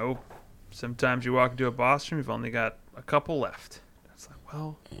 sometimes you walk into a boss room, you've only got a couple left. It's like,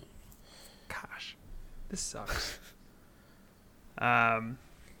 well, gosh, this sucks.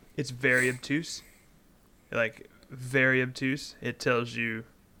 It's very obtuse. Like, very obtuse. It tells you,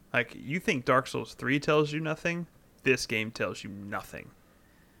 like, you think Dark Souls 3 tells you nothing? This game tells you nothing.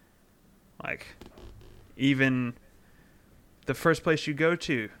 Like, even the first place you go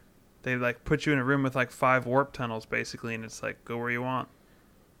to, they, like, put you in a room with, like, 5 warp tunnels, basically, and it's like, go where you want.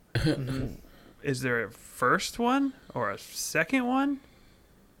 Is there a first one or a second one?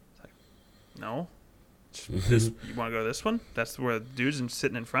 It's like, no. You want to go to this one? That's where the dude's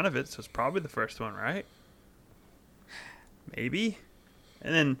sitting in front of it, so it's probably the first one, right? Maybe.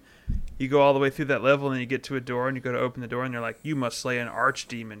 And then you go all the way through that level, and then you get to a door, and you go to open the door, and they're like, you must slay an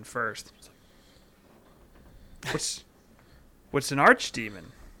archdemon first. Like, what's an archdemon?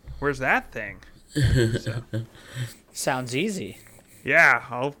 Where's that thing? So, sounds easy. Yeah,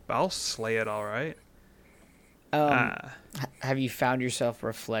 I'll slay it all right. Have you found yourself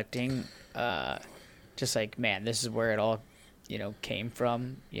reflecting, just like, man, this is where it all, came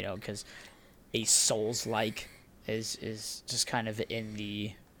from, because a Souls-like is just kind of in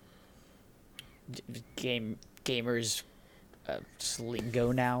the gamers just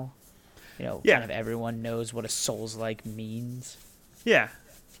lingo now. Kind of everyone knows what a Souls-like means. Yeah.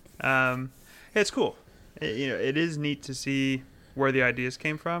 It's cool. It is neat to see where the ideas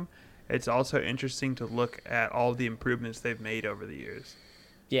came from. It's also interesting to look at all the improvements they've made over the years.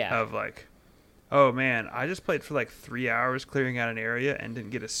 Yeah. Of like, oh man, I just played for like 3 hours clearing out an area and didn't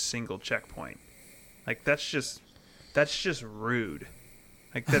get a single checkpoint. Like, that's just rude.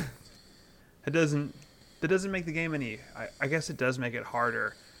 Like, that doesn't make the game any. I guess it does make it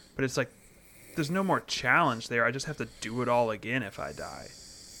harder, but it's like there's no more challenge there. I just have to do it all again if I die.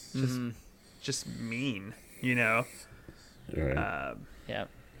 Just mean, Right. Yeah.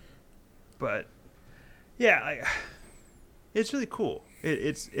 But yeah, it's really cool.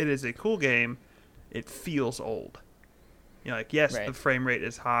 It is a cool game. It feels old. Like, yes, right. The frame rate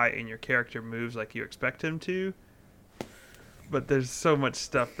is high and your character moves like you expect him to, but there's so much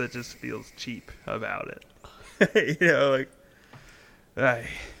stuff that just feels cheap about it. You know, like,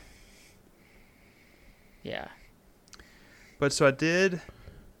 Yeah. But so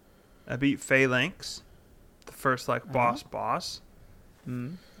I beat Phalanx, the first like boss.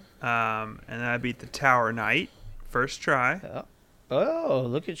 Mm. And then I beat the Tower Knight, first try. Oh,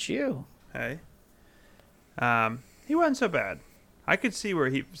 look at you. Hey. He wasn't so bad. I could see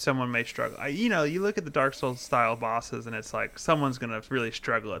where someone may struggle. You look at the Dark Souls style bosses, and it's like someone's gonna really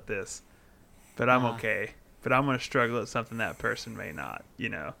struggle at this, but I'm okay. But I'm gonna struggle at something that person may not. You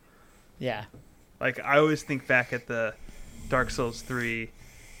know. Yeah. Like I always think back at the Dark Souls 3,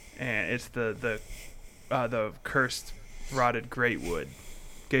 and it's the cursed rotted Greatwood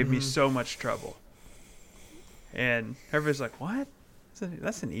gave me so much trouble, and everybody's like, "What?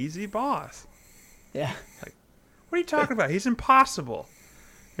 That's an easy boss." Yeah. Like, what are you talking about? He's impossible.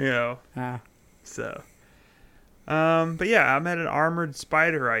 You know. So, but yeah, I'm at an armored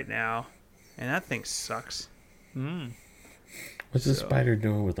spider right now, and that thing sucks. What's the spider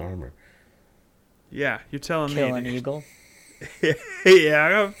doing with armor? Yeah, you're telling me. Kill an eagle.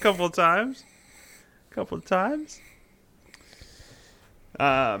 Yeah, a couple of times. But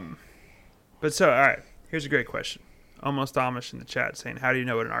so, all right, here's a great question. Almost Amish in the chat saying, how do you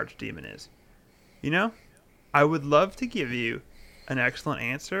know what an archdemon is? You know, I would love to give you an excellent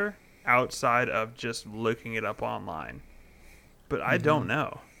answer outside of just looking it up online. But I don't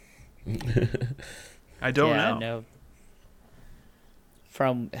know. I don't know. No.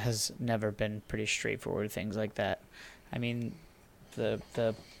 From has never been pretty straightforward with things like that. I mean, the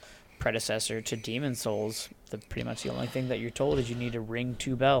predecessor to Demon Souls, pretty much the only thing that you're told is you need to ring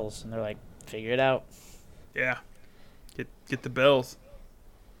 2 bells, and they're like, figure it out. Yeah, get the bells.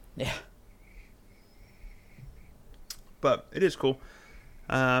 Yeah. But it is cool.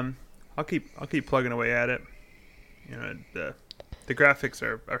 I'll keep plugging away at it. You know, the graphics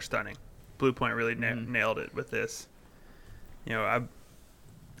are stunning. Bluepoint really nailed it with this. You know,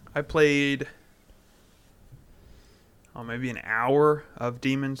 I played maybe an hour of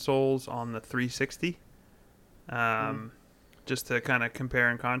Demon Souls on the 360, just to kind of compare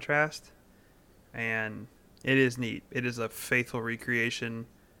and contrast, and it is neat. It is a faithful recreation.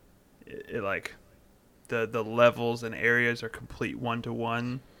 It like the levels and areas are complete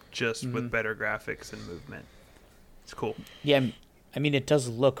 1-to-1, just with better graphics and movement. It's cool. Yeah, I mean, it does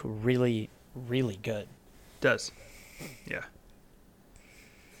look really, really good. It does. Yeah.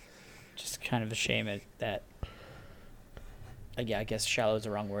 Just kind of a shame that, yeah, I guess shallow is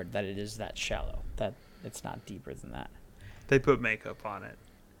the wrong word, that it is that shallow, that it's not deeper than that. They put makeup on it,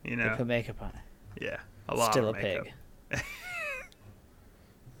 you know? They put makeup on it. Yeah, a lot Still of a makeup.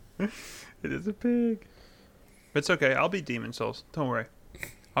 pig. It is a pig. But it's okay. I'll beat Demon Souls. Don't worry.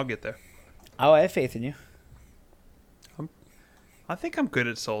 I'll get there. Oh, I have faith in you. I think I'm good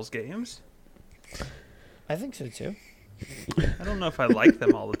at Souls games. I think so, too. I don't know if I like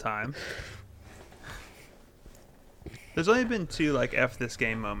them all the time. There's only been 2 like F this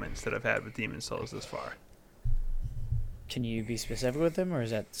game moments that I've had with Demon Souls this far. Can you be specific with them, or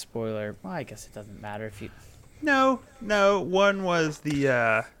is that spoiler? Well, I guess it doesn't matter if you... No. One was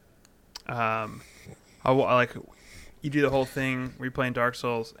the like you do the whole thing where you're playing Dark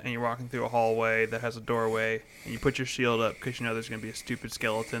Souls and you're walking through a hallway that has a doorway, and you put your shield up because you know there's going to be a stupid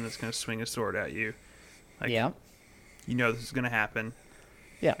skeleton that's going to swing a sword at you. Like, yeah. You know this is going to happen.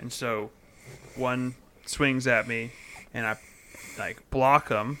 Yeah. And so one swings at me, and I like block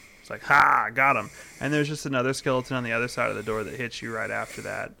him. It's like, ha, I got him. And there's just another skeleton on the other side of the door that hits you right after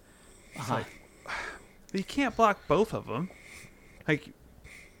that. It's like, but you can't block both of them. Like,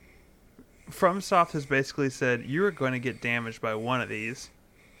 FromSoft has basically said, you are going to get damaged by one of these.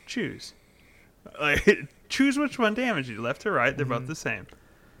 Choose. Like, choose which one damaged you, left or right. They're both the same.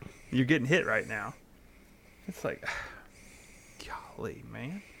 You're getting hit right now. It's like, golly,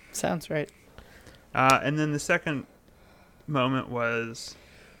 man. Sounds right. And then the second moment was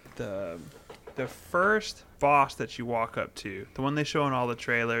the first boss that you walk up to. The one they show in all the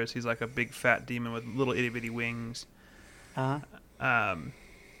trailers. He's like a big fat demon with little itty bitty wings.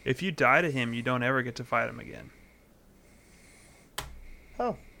 If you die to him, you don't ever get to fight him again.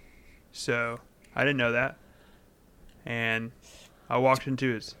 Oh. So, I didn't know that. And I walked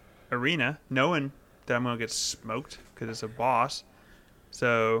into his arena knowing that I'm going to get smoked because it's a boss.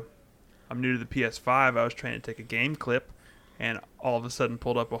 So, I'm new to the PS5. I was trying to take a game clip, and all of a sudden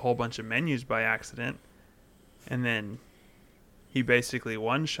pulled up a whole bunch of menus by accident. And then he basically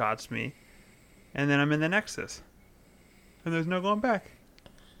one-shots me. And then I'm in the Nexus. And there's no going back.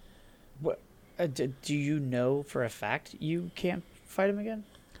 What? Do you know for a fact you can't fight him again?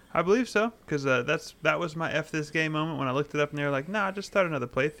 I believe so, because that was my F this game moment when I looked it up and they were like, nah, just start another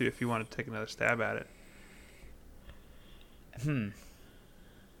playthrough if you want to take another stab at it.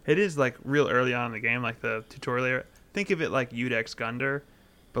 It is like real early on in the game, like the tutorial area. Think of it like Udex Gundar,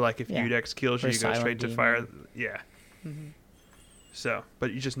 but like if Udex kills you, Or you go straight to Silent fire. Demon. Yeah. So,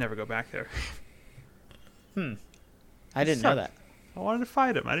 but you just never go back there. I didn't know that. I wanted to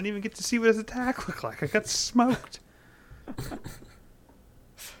fight him. I didn't even get to see what his attack looked like. I got smoked.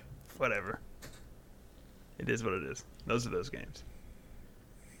 Whatever. It is what it is. Those are those games.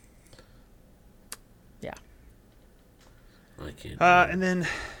 Yeah. I can't. And then,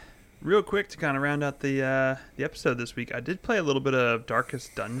 real quick to kind of round out the episode this week, I did play a little bit of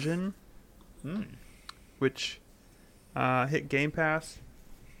Darkest Dungeon, which hit Game Pass.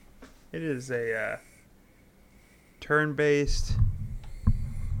 It is a turn-based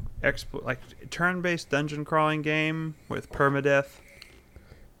turn-based dungeon crawling game with permadeath.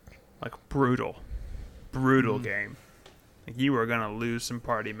 Like brutal game. Like you are gonna lose some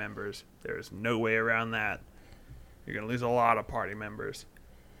party members. There's no way around that. You're gonna lose a lot of party members.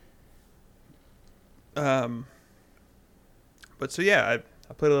 But so yeah,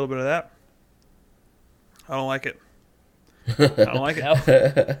 I played a little bit of that. I don't like it. I don't like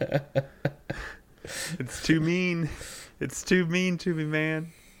it. It's too mean. It's too mean to me,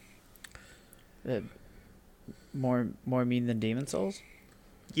 man. More mean than Demon Souls?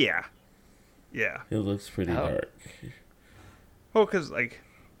 Yeah. Yeah. It looks pretty dark. Well, because, like,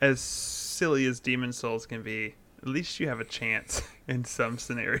 as silly as Demon Souls can be, at least you have a chance in some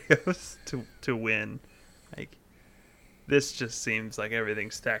scenarios to win. Like, this just seems like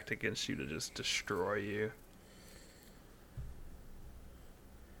everything's stacked against you to just destroy you.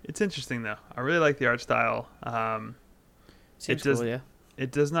 It's interesting, though. I really like the art style. Seems cool, yeah.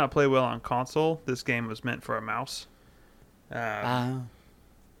 It does not play well on console. This game was meant for a mouse.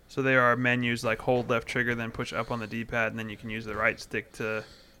 So there are menus like hold left trigger, then push up on the D-pad, and then you can use the right stick to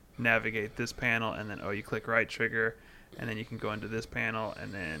navigate this panel, and then you click right trigger, and then you can go into this panel,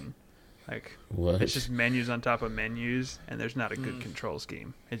 and then like What? it's just menus on top of menus, and there's not a good control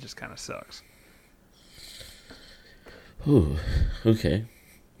scheme. It just kind of sucks. Ooh, okay.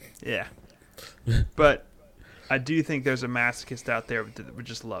 Yeah, but I do think there's a masochist out there that would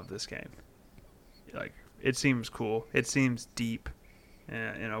just love this game. Like it seems cool. It seems deep.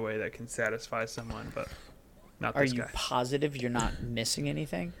 In a way that can satisfy someone, but not Are this you guy. positive you're not missing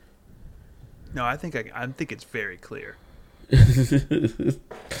anything? No, I think it's very clear. It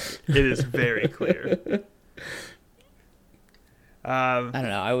is very clear. I don't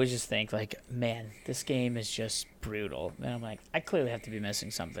know. I would just think like, man, this game is just brutal. And I'm like, I clearly have to be missing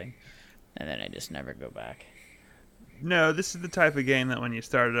something, and then I just never go back. No, this is the type of game that when you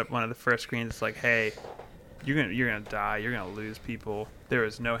started up one of the first screens, it's like, hey, you're gonna die. You're gonna lose people. There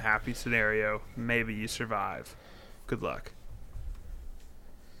is no happy scenario. Maybe you survive. Good luck.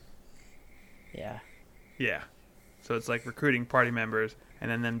 Yeah. Yeah. So it's like recruiting party members and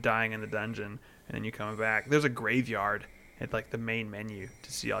then them dying in the dungeon and then you coming back. There's a graveyard at like the main menu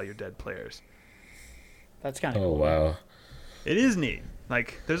to see all your dead players. That's kind of Oh cool. wow. It is neat.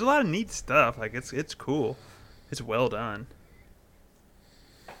 Like there's a lot of neat stuff. Like it's cool. It's well done.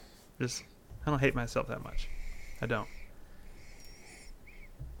 Just I don't hate myself that much. I don't.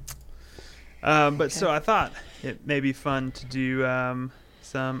 But so I thought it may be fun to do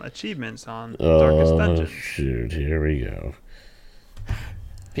some achievements on Darkest Dungeon. Shoot, here we go.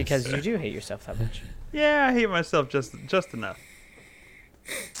 Because you do hate yourself that much. Yeah, I hate myself just enough.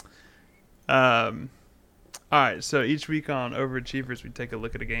 All right, so each week on Overachievers, we take a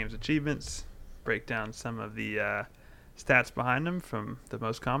look at a game's achievements, break down some of the stats behind them from the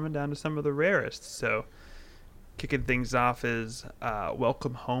most common down to some of the rarest. So kicking things off is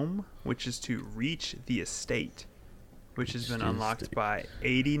Welcome Home, which is to reach the estate, which has been unlocked by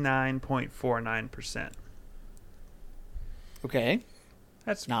 89.49%. Okay.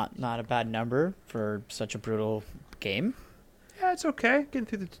 That's Not a bad number for such a brutal game. yeah, it's okay. Getting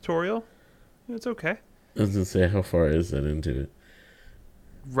through the tutorial, it's okay. I was gonna say, how far is that into it?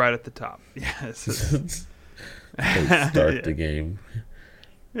 Right at the top. Yes. Like start the game.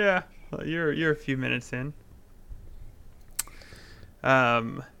 Yeah, well, you're a few minutes in.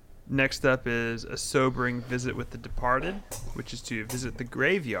 Next up is A Sobering Visit with the Departed, which is to visit the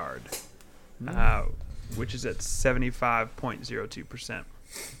graveyard, which is at 75.02%.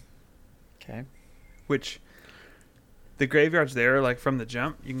 Okay. Which the graveyard's there, like from the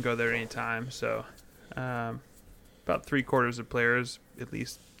jump. You can go there anytime. So about 3/4 of players at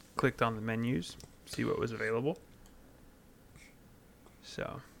least clicked on the menus, see what was available.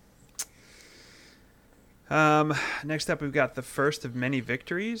 So Next up, we've got the first of many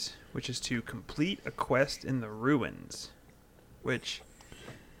victories, which is to complete a quest in the ruins, which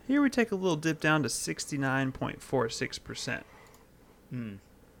here we take a little dip down to 69.46%.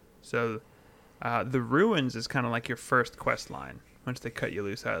 So the ruins is kind of like your first quest line once they cut you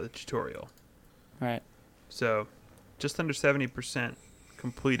loose out of the tutorial. Right. So just under 70%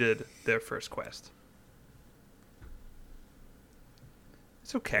 completed their first quest.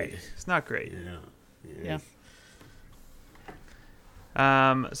 It's okay. It's not great. Yeah.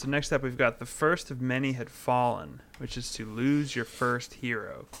 So next up, we've got the first of many had fallen, which is to lose your first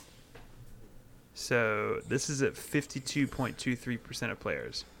hero. So this is at 52.23% of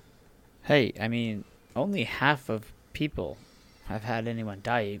players. Hey, I mean, only half of people have had anyone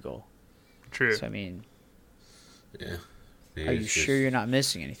die Eagle. True. So, I mean, Yeah. are you sure you're not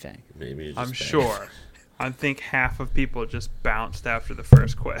missing anything? Maybe it's I'm just bad. sure. I think half of people just bounced after the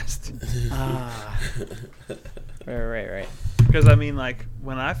first quest. Right. Because, I mean, like,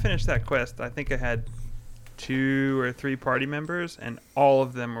 when I finished that quest, I think I had 2 or 3 party members, and all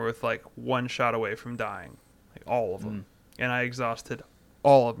of them were with, like, one shot away from dying. Like, all of them. And I exhausted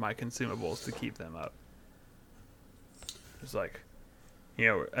all of my consumables to keep them up. It's like, you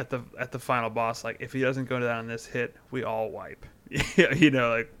know, at the final boss, like, if he doesn't go down in this hit, we all wipe. You know,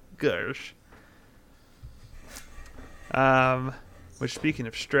 like, gosh. Which, speaking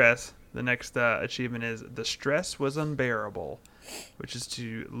of stress, the next achievement is the stress was unbearable, which is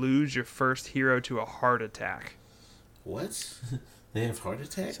to lose your first hero to a heart attack. What? They have heart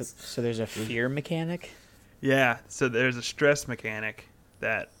attacks? So there's a fear mechanic? Yeah, so there's a stress mechanic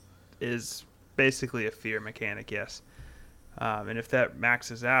that is basically a fear mechanic, yes. And if that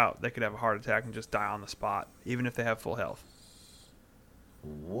maxes out, they could have a heart attack and just die on the spot, even if they have full health.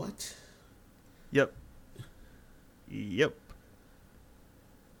 What? Yep.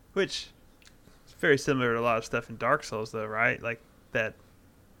 Which is very similar to a lot of stuff in Dark Souls, though, right? Like that,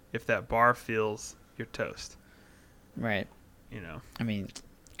 if that bar fills, you're toast. Right. You know. I mean,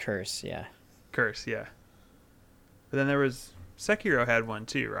 curse, yeah. Curse, yeah. But then there was Sekiro had one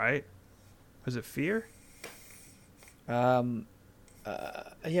too, right? Was it fear? Yeah,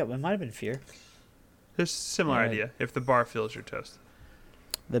 it might have been fear. There's a similar Yeah. idea. If the bar fills, you're toast.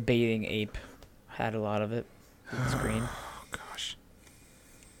 The bathing ape had a lot of it. On the screen, Oh gosh.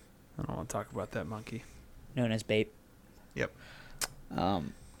 I don't want to talk about that monkey. known as Bape. Yep. Yeah.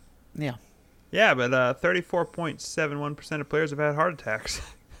 Yeah, but 34.71% of players have had heart attacks.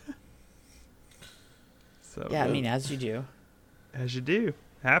 So Yeah, I mean, as you do. as you do,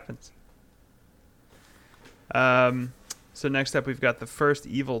 happens. So next up, we've got the first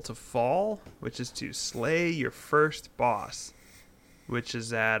evil to fall, which is to slay your first boss, which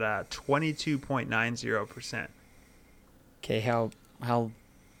is at 22.90%. Okay, how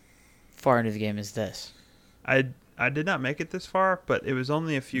far into the game is this? I did not make it this far, but it was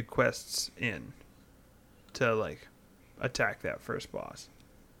only a few quests in to like attack that first boss.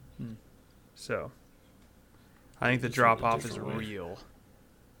 So I think the Just drop went a off is different way. real.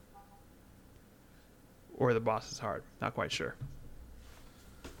 Or the boss is hard. Not quite sure.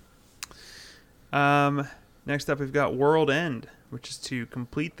 Next up, we've got World End, which is to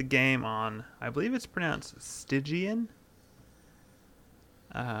complete the game on, I believe it's pronounced Stygian,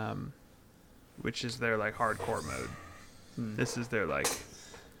 which is their like hardcore mode. This is their like,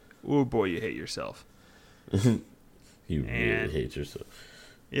 oh boy, you hate yourself. You really And- hate yourself.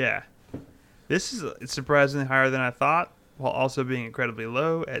 Yeah. This is it's surprisingly higher than I thought, while also being incredibly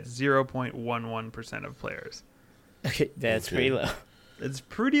low at 0.11% of players. Okay, that's Okay. pretty low. It's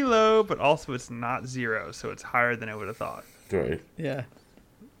pretty low, but also it's not 0, so it's higher than I would have thought. Right. Yeah.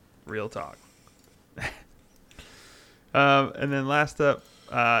 Real talk. And then last up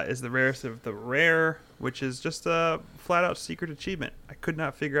is the rarest of the rare, which is just a flat-out secret achievement. I could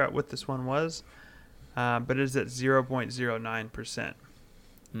not figure out what this one was, but it is at 0.09%.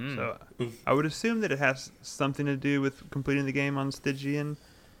 So I would assume that it has something to do with completing the game on Stygian,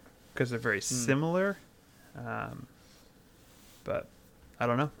 because they're very similar. But I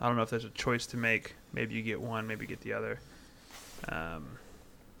don't know. I don't know if there's a choice to make. Maybe you get one, maybe you get the other.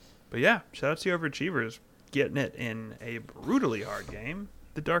 But yeah, shout out to you overachievers getting it in a brutally hard game,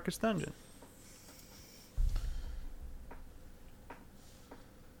 The Darkest Dungeon.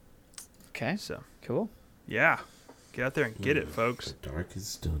 Okay, So cool. yeah, get out there and get it, folks. The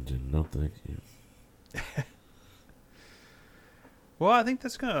darkest dungeon. No, thank you. Well, I think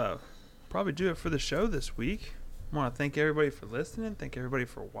that's gonna probably do it for the show this week. I want to thank everybody for listening. Thank everybody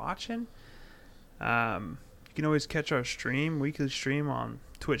for watching. You can always catch our weekly stream on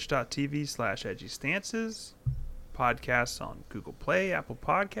twitch.tv/edgystances. Podcasts on Google Play, Apple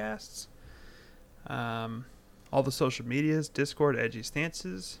Podcasts. All the social medias, Discord, Edgy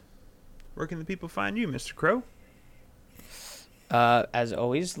Stances. Where can the people find you, Mr. Crow? As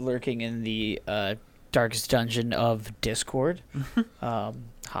always, lurking in the darkest dungeon of Discord.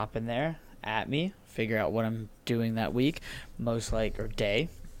 Hop in there, at me, figure out what I'm doing that week, or day,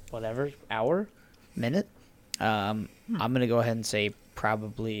 whatever, hour, minute. I'm going to go ahead and say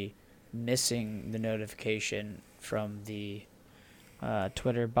probably missing the notification from the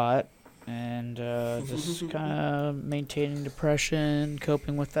Twitter bot and just kind of maintaining depression,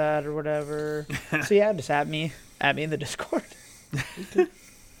 coping with that or whatever. So yeah, just at me in the Discord.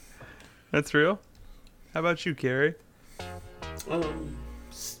 That's real. How about you, Carrie?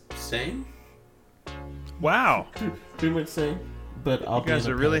 Same. Wow. Pretty much same. But You guys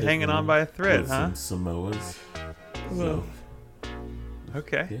are really hanging on by a thread, huh? Some Samoas. Well,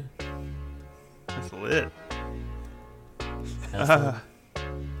 okay. Yeah. That's lit. Have fun.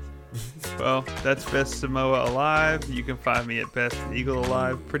 Well, that's Best Samoa Alive. You can find me at Best Eagle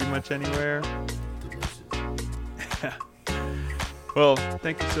Alive pretty much anywhere. Delicious. Well,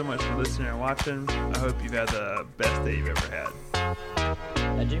 thank you so much for listening and watching. I hope you've had the best day you've ever had.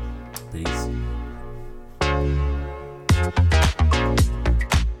 Did you? Peace.